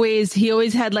like he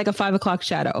always had like a 5 o'clock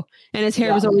shadow and his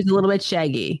hair was always a little bit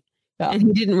shaggy and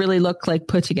he didn't really look like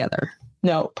put together.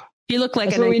 Nope. He looked like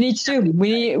That's what we need to do.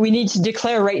 We need to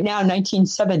declare right now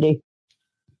 1970.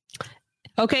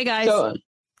 Okay, guys. So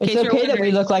it's okay that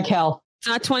we look like hell. It's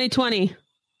not 2020.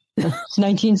 It's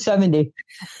 1970.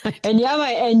 and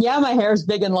my hair is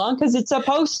big and long because it's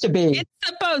supposed to be. It's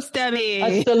supposed to be.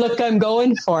 That's the look I'm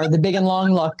going for, the big and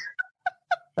long look.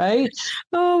 right?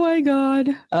 Oh my God.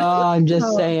 Oh, I'm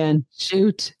just saying.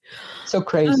 Shoot. So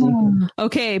crazy.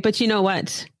 Okay, but you know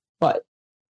what? What?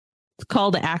 It's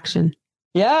call to action.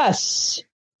 Yes.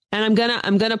 And I'm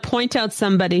gonna point out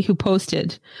somebody who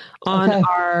posted on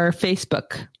our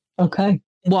Facebook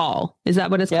wall. Is that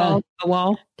what it's called? A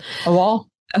wall? A wall?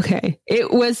 Okay.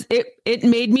 It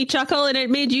made me chuckle and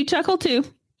it made you chuckle too.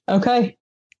 Okay.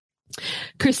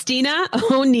 Christina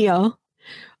O'Neill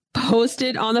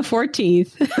posted on the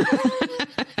 14th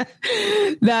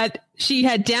that she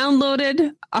had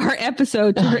downloaded our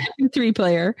episode to her MP3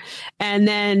 player and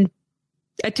then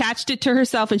attached it to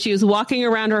herself, and she was walking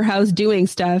around her house doing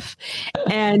stuff,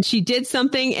 and she did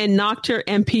something and knocked her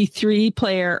MP3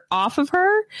 player off of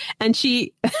her, and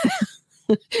she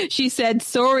said,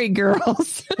 "Sorry,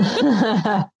 girls."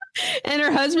 And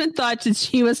her husband thought that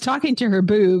she was talking to her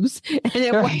boobs, and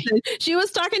it wasn't. She was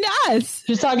talking to us.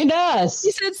 She's talking to us.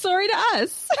 She said sorry to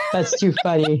us. That's too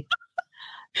funny.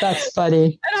 That's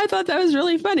funny. And I thought that was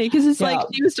really funny because it's like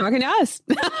she was talking to us.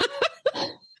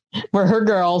 We're her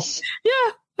girls.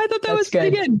 Yeah, I thought that was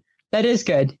pretty good. That is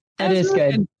good. That is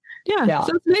really good. Yeah.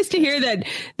 So it's nice to hear that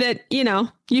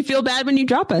you feel bad when you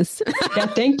drop us. Yeah,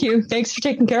 thank you. Thanks for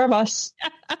taking care of us.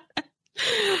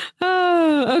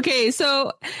 Oh, okay.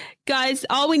 So, guys,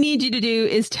 all we need you to do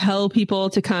is tell people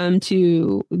to come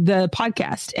to the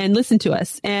podcast and listen to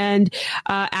us, and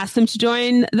ask them to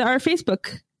join our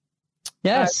Facebook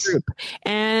group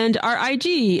and our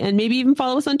IG, and maybe even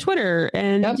follow us on Twitter,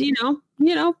 and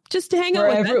just to hang out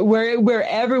with us. We're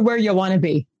everywhere you want to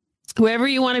be. Wherever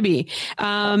you want to be.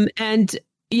 And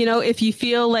if you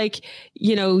feel like,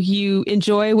 you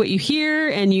enjoy what you hear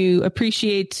and you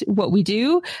appreciate what we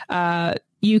do,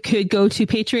 you could go to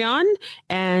Patreon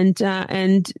and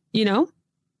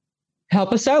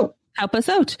help us out. Help us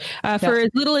out for as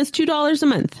little as $2 a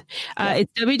month. It's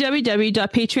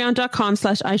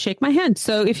www.patreon.com/IShakeMyHand.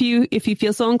 So if you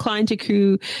feel so inclined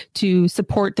to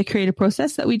support the creative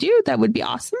process that we do, that would be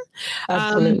awesome.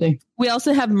 Absolutely. We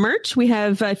also have merch. We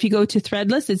have, if you go to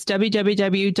Threadless, it's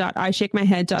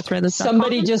www.ishakemyhead.threadless.com.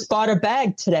 Somebody just bought a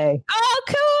bag today. Oh,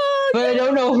 cool. But I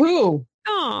don't know who.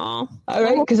 Oh, all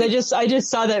right. Because I just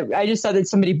saw that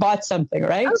somebody bought something,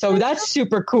 right? Okay. So that's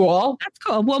super cool. That's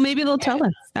cool. Well, maybe they'll tell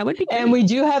us. That would be great. And we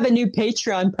do have a new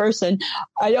Patreon person.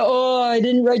 I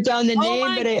didn't write down the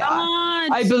name, but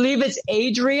I believe it's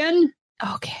Adrian.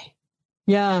 Okay.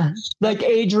 Yeah. Like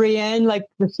Adrienne, like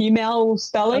the female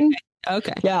spelling.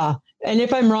 Okay. Yeah. And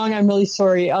if I'm wrong, I'm really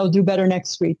sorry. I'll do better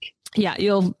next week. Yeah,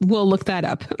 we'll look that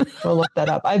up. We'll look that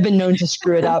up. I've been known to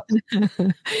screw it up.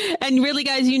 And really,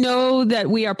 guys, you know that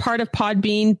we are part of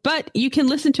Podbean, but you can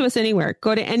listen to us anywhere.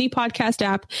 Go to any podcast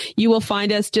app. You will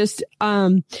find us. Just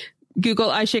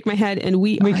Google I Shake My Head, and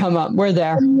we come up. We're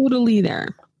there. Totally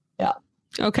there. Yeah.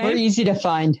 Okay. We're easy to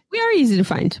find. We are easy to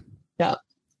find. Yeah.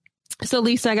 So,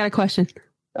 Lisa, I got a question.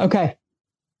 Okay.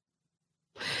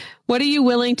 What are you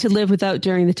willing to live without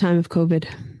during the time of COVID?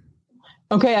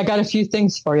 Okay, I got a few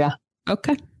things for you.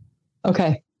 Okay.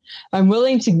 I'm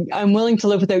willing to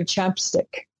live without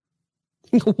chapstick.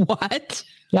 What?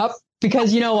 Yep.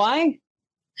 Because you know why?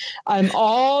 I'm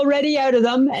already out of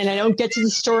them, and I don't get to the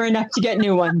store enough to get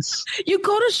new ones. You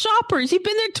go to Shoppers. You've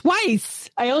been there twice.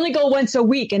 I only go once a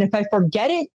week, and if I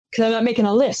forget it, because I'm not making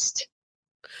a list.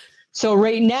 So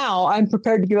right now, I'm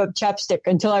prepared to give up chapstick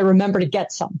until I remember to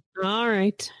get some. All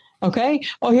right. Okay.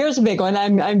 Oh, here's a big one. I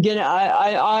can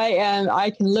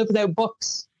live without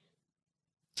books.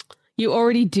 You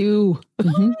already do.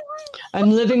 Mm-hmm. I'm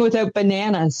living without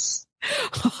bananas.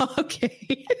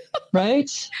 Okay.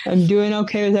 Right. I'm doing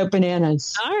okay without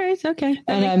bananas. All right. Okay.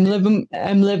 And I'm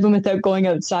living without going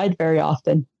outside very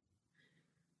often.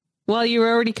 Well, you were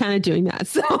already kind of doing that.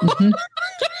 So. Mm-hmm.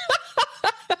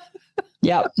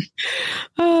 Yep.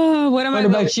 Oh, what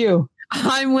about you?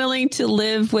 I'm willing to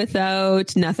live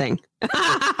without nothing.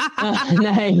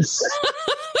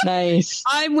 Nice.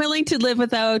 I'm willing to live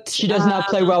without... She does not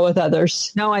play well with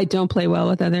others. No, I don't play well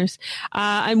with others.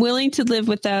 I'm willing to live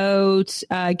without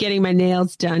getting my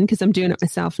nails done because I'm doing it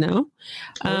myself now.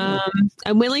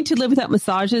 I'm willing to live without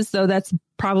massages, though that's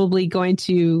probably going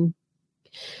to...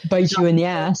 bite you in the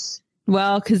ass.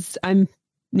 Well, because You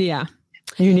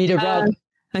need a rub.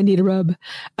 I need a rub.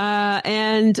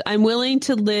 And I'm willing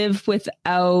to live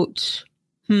without,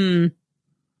 yeah,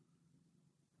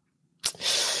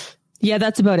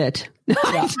 that's about it.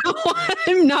 Yeah.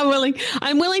 I'm not willing.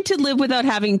 I'm willing to live without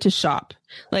having to shop.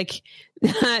 Like,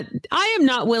 I am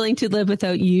not willing to live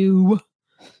without you.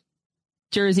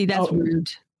 Jersey, that's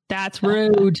rude. That's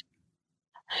rude.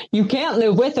 You can't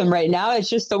live with him right now. It's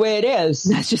just the way it is.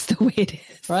 That's just the way it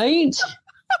is. Right?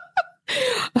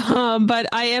 But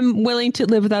I am willing to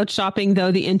live without shopping,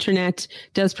 though the internet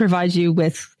does provide you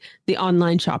with the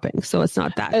online shopping. So it's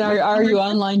not that. And are you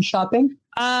online shopping?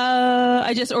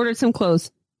 I just ordered some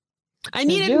clothes. I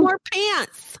needed more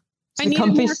pants. I needed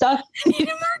comfy stuff. I needed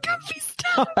more comfy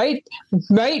stuff.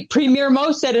 Right. Premier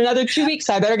Mo said another 2 weeks.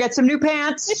 I better get some new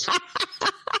pants.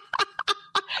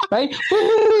 Right.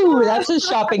 Woo-hoo, that's a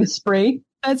shopping spree.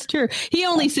 That's true. He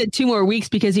only said 2 more weeks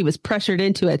because he was pressured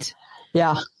into it.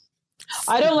 Yeah.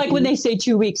 I don't like when they say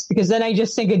 2 weeks because then I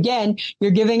just think, again,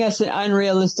 you're giving us an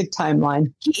unrealistic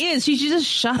timeline. He is. He should just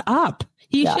shut up.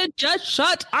 He should just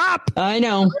shut up. I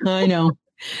know.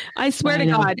 I swear to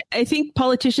God, I think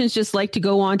politicians just like to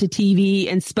go on to TV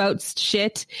and spout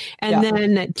shit. And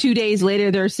then 2 days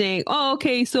later, they're saying, oh,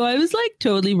 okay, so I was like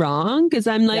totally wrong because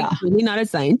I'm like really not a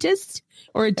scientist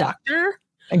or a doctor.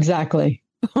 Exactly.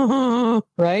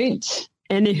 Right?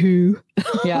 Anywho.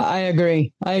 Yeah, I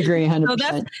agree 100%.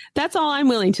 So that's all I'm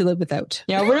willing to live without.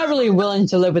 Yeah, we're not really willing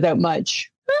to live without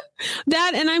much.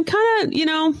 That, and I'm kind of,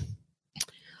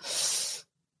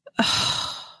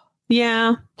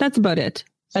 yeah, that's about it.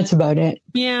 That's about it.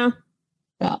 Yeah.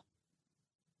 Yeah.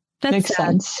 That makes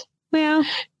sense. Well,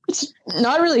 it's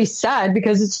not really sad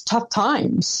because it's tough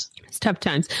times. It's tough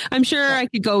times. I'm sure I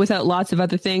could go without lots of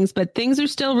other things, but things are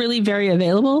still really very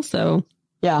available. So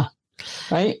yeah.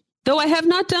 Right. Though I have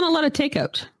not done a lot of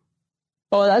takeout.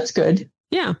 Oh, that's good.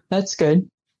 Yeah. That's good.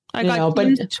 I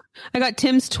got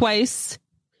Tim's twice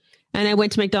and I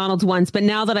went to McDonald's once, but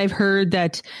now that I've heard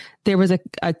that there was a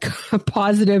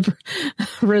positive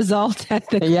result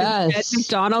at at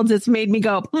McDonald's, it's made me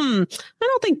go, I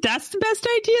don't think that's the best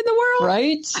idea in the world.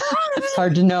 Right? It's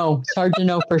hard to know. It's hard to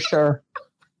know for sure.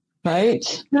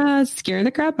 Right? It's scaring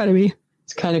the crap out of me.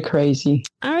 It's kind of crazy.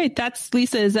 All right. That's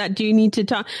Lisa. Do you need to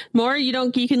talk more? You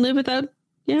can live without?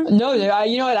 Yeah. No,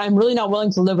 you know what? I'm really not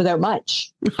willing to live without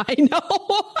much. I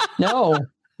know. No.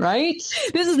 Right?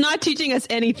 This is not teaching us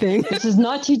anything. This is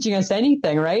not teaching us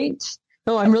anything, right?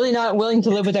 No, I'm really not willing to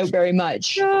live without very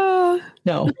much. No.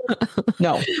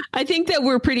 I think that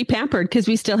we're pretty pampered because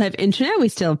we still have internet. We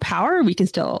still have power. We can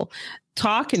still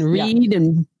talk and read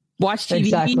and watch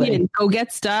TV and go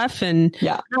get stuff and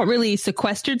not really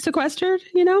sequestered,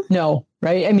 No,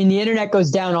 right? I mean, the internet goes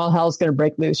down, all hell's going to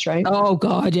break loose, right? Oh,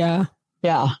 God, yeah.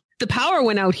 Yeah. The power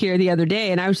went out here the other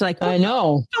day and I was like, I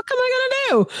know. What am I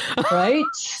going to do? Right?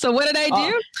 So what did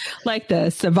I do? Like the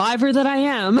survivor that I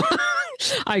am,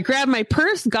 I grabbed my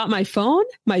purse, got my phone,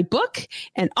 my book,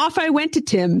 and off I went to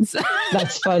Tim's.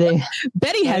 That's funny.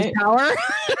 Betty has power.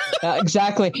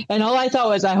 Exactly. And all I thought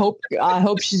was, I hope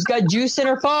she's got juice in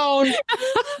her phone.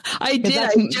 I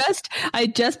did. I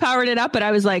just powered it up, but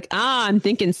I was like, I'm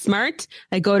thinking smart.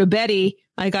 I go to Betty.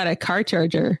 I got a car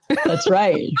charger. That's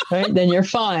right. Right. Then you're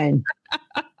fine.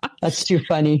 That's too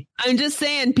funny. I'm just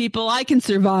saying, people, I can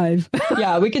survive.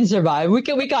 Yeah, we can survive. We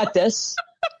got this.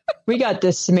 We got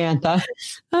this, Samantha.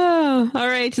 Oh, all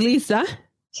right, Lisa.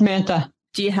 Samantha.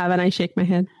 Do you have an I shake my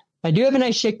head? I do have an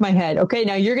I shake my head. Okay,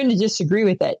 now you're going to disagree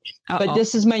with it. But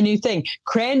this is my new thing.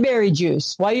 Cranberry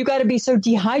juice. Why you got to be so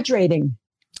dehydrating?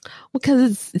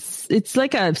 Because it's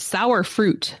like a sour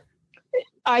fruit.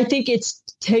 I think it's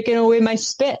taking away my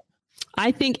spit.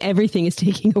 I think everything is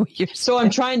taking away your spit. So I'm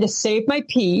trying to save my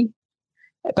pee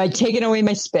by taking away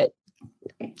my spit.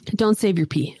 Don't save your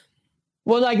pee.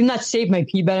 Well, like not save my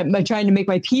pee, but I'm trying to make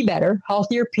my pee better,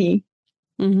 healthier pee.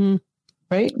 Mm-hmm.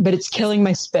 Right? But it's killing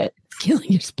my spit. It's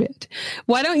killing your spit.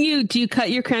 Why don't do you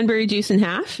cut your cranberry juice in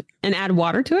half and add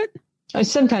water to it? I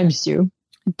sometimes do.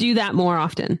 Do that more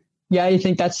often. Yeah, you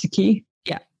think that's the key?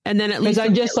 Yeah. And then at least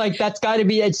I'm just like,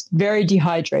 it's very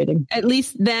dehydrating. At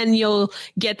least then you'll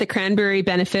get the cranberry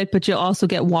benefit, but you'll also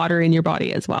get water in your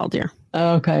body as well, dear.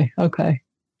 Okay.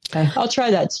 I'll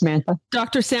try that, Samantha.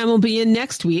 Dr. Sam will be in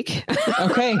next week.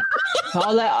 Okay.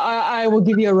 I will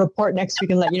give you a report next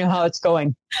week and let you know how it's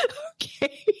going.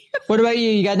 Okay. What about you?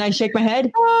 You got a nice shake my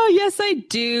head? Oh, yes, I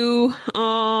do.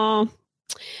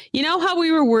 You know how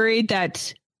we were worried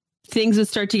that things would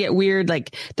start to get weird,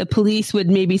 like the police would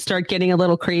maybe start getting a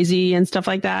little crazy and stuff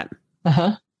like that?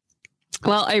 Uh-huh.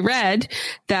 Well, I read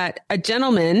that a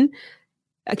gentleman,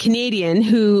 a Canadian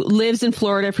who lives in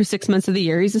Florida for 6 months of the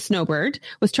year, he's a snowbird,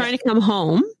 was trying to come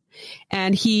home,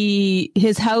 and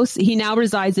his house, he now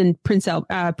resides in Prince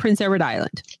Edward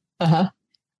Island. Uh-huh.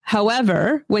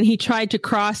 However, when he tried to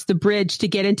cross the bridge to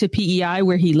get into PEI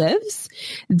where he lives,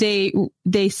 they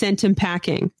sent him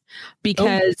packing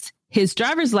because his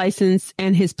driver's license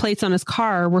and his plates on his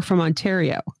car were from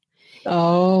Ontario.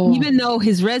 Oh, Even though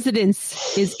his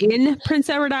residence is in Prince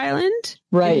Edward Island,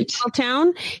 right. in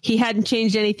town, he hadn't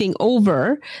changed anything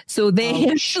over. So they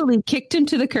Ouch. actually kicked him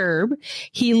to the curb.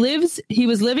 He was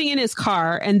living in his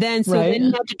car, and then Right. then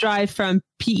he had to drive from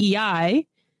PEI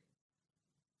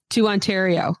to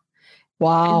Ontario.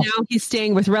 Wow. And now he's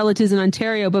staying with relatives in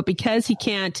Ontario, but because he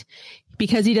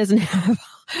doesn't have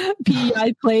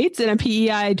PEI plates and a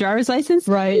PEI driver's license,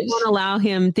 Right.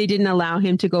 they didn't allow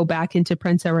him to go back into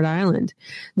Prince Edward Island.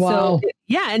 Wow. So,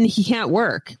 yeah, and he can't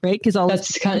work, right? Because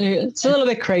That's it's a little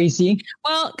bit crazy.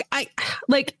 well,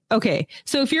 okay.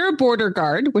 So if you're a border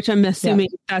guard, which I'm assuming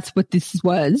that's what this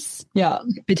was Yeah.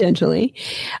 potentially,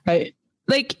 Right.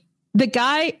 like the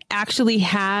guy actually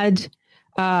had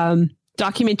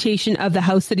documentation of the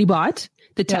house that he bought,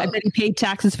 that he paid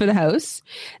taxes for the house,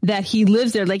 that he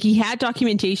lives there. Like he had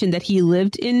documentation that he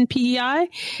lived in PEI.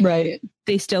 Right.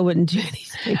 They still wouldn't do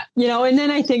anything. And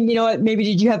then I think, maybe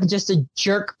did you have just a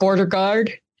jerk border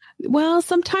guard? Well,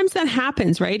 sometimes that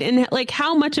happens, right? And like,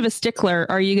 how much of a stickler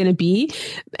are you going to be?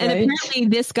 And Right. apparently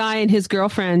this guy and his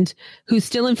girlfriend, who's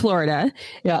still in Florida,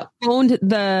 Yeah. phoned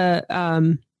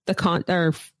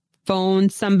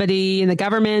phoned somebody in the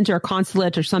government or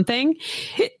consulate or something,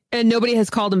 and nobody has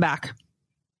called him back.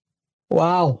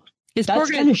 Wow. This poor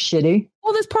That's guy, kind of shitty.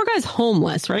 well, this poor guy's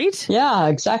homeless, right? Yeah,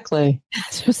 exactly.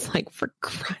 It's just like, for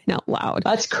crying out loud.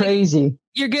 That's crazy.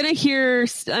 You're going to hear,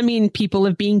 people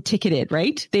of being ticketed,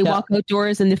 right? They walk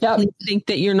outdoors, and if police think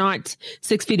that you're not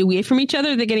 6 feet away from each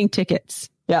other, they're getting tickets.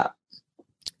 Yeah.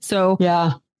 So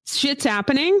Yeah. shit's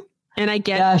happening. And I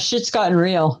get, Yeah. Shit's gotten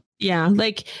real.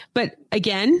 but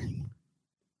again,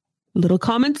 little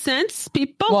common sense,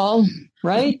 people. Well,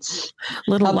 right.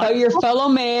 Little How about your fellow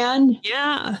man?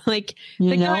 Yeah. Like,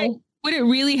 You the guy, know, would it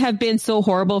really have been so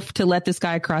horrible to let this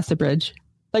guy cross the bridge?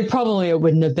 like probably it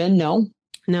wouldn't have been, no.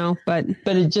 No, but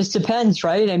But it just depends,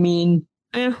 right? I mean,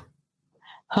 I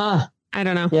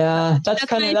don't know. Yeah, that's That's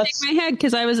kind why of I shake my head,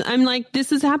 because I'm like,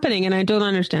 this is happening and I don't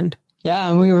understand. yeah.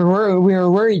 And we were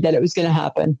worried that it was going to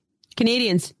happen.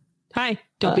 Canadians, hi,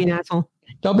 don't be an asshole.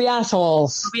 Don't be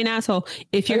assholes. Don't be an asshole.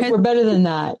 If you're We're better than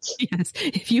that. yes,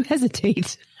 if you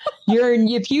hesitate,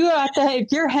 If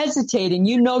you're hesitating,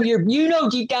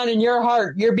 deep down in your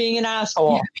heart you're being an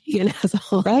asshole, be an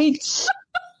asshole, right?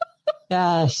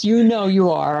 Yes, you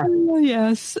are. Oh,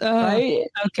 yes, Right?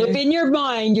 okay. If in your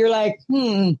mind you're like,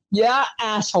 yeah,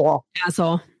 asshole,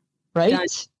 asshole. right? Done.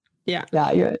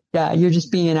 Yeah. You're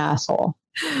just being an asshole.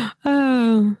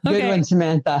 Oh, okay. Good one,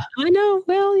 Samantha. I know.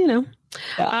 Well,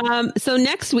 Yeah. So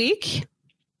next week,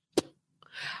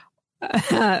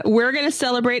 we're going to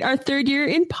celebrate our 3rd year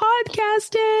in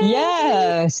podcasting.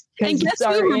 Yes, And because guess it's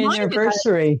our who reminded us?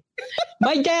 anniversary.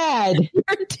 My dad.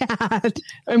 Your dad.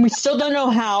 And we still don't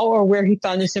know how or where he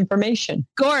found this information.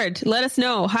 Gord, let us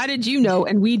know. How did you know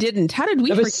and we didn't? How did we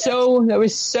That was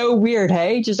so weird,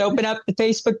 hey? Just open up the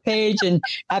Facebook page and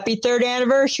happy 3rd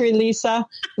anniversary, Lisa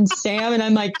and Sam. And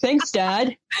I'm like, thanks,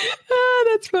 Dad. Oh,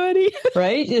 that's funny.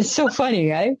 Right? It's so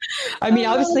funny, eh? I mean,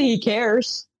 obviously he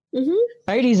cares. Mm-hmm.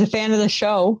 Right? He's a fan of the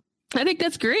show. I think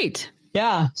that's great.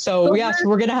 Yeah. So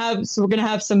we're gonna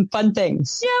have some fun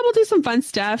things. Yeah, we'll do some fun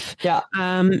stuff. Yeah.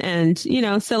 And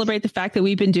celebrate the fact that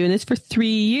we've been doing this for 3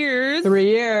 years. 3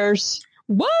 years.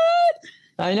 What?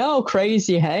 I know,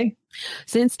 crazy, hey?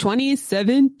 Since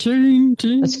 2017.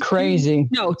 That's crazy.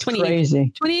 No, It's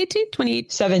crazy. 2018,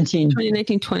 17.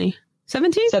 2019, 20.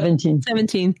 17? 17.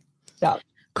 17. Yeah.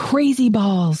 Crazy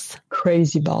balls.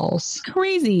 Crazy balls.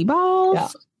 Crazy balls. Yeah.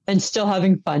 And still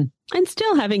having fun. And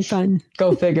still having fun.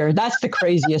 Go figure. That's the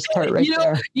craziest part right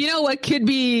there. You know what could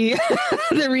be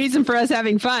the reason for us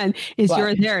having fun is What?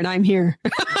 you're there and I'm here.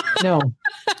 No.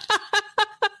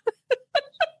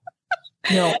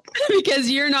 No. Because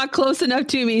you're not close enough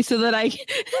to me so that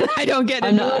I don't get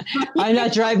I'm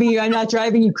not driving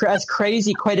you as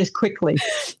crazy quite as quickly.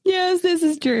 Yes, this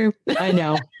is true. I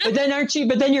know. But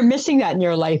then you're missing that in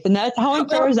your life. And that's how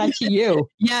unfair is that to you?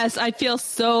 Yes, I feel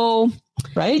so,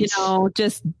 Right?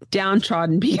 just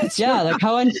downtrodden because Yeah, like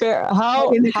how unfair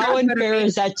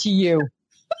is that to you?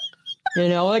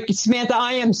 Like Samantha,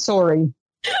 I am sorry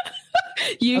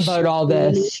you about should all be.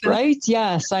 this. Right?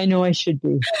 Yes, I know I should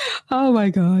be. Oh my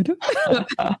God.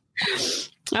 All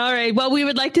right. Well, we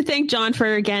would like to thank John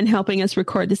for again helping us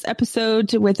record this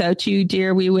episode. Without you,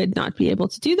 dear, we would not be able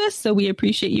to do this. So we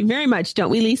appreciate you very much, don't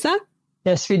we, Lisa?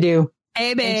 Yes, we do.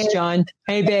 Hey, babe. Thanks, John.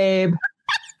 Hey, babe.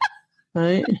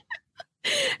 Right?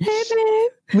 Hey,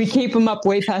 babe. We keep him up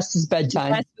way past his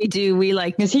bedtime. Yes, we do. We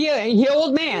like, Because he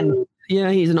old man.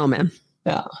 he's an old man.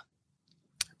 Yeah.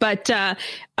 But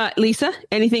Lisa,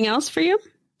 anything else for you?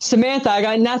 Samantha, I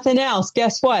got nothing else.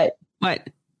 Guess what? What?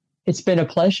 It's been a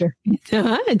pleasure.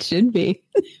 It should be.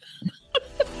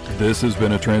 This has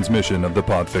been a transmission of the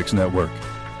Podfix Network.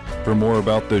 For more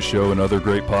about this show and other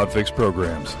great Podfix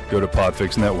programs, go to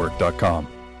podfixnetwork.com.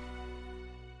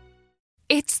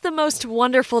 It's the most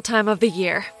wonderful time of the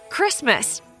year,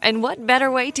 Christmas. And what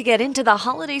better way to get into the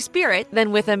holiday spirit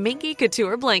than with a Minky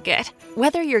Couture blanket?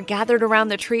 Whether you're gathered around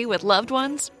the tree with loved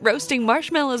ones, roasting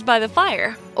marshmallows by the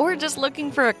fire, or just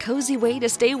looking for a cozy way to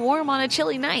stay warm on a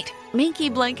chilly night, Minky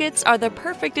blankets are the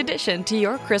perfect addition to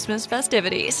your Christmas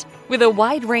festivities. With a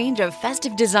wide range of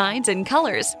festive designs and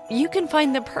colors, you can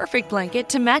find the perfect blanket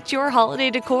to match your holiday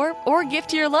decor or gift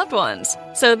to your loved ones.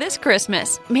 So this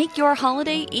Christmas, make your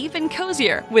holiday even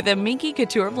cozier with a Minky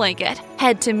Couture blanket.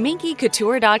 Head to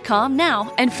minkycouture.com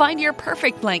now and find your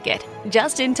perfect blanket,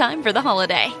 just in time for the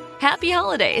holiday. Happy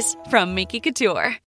holidays from Minky Couture.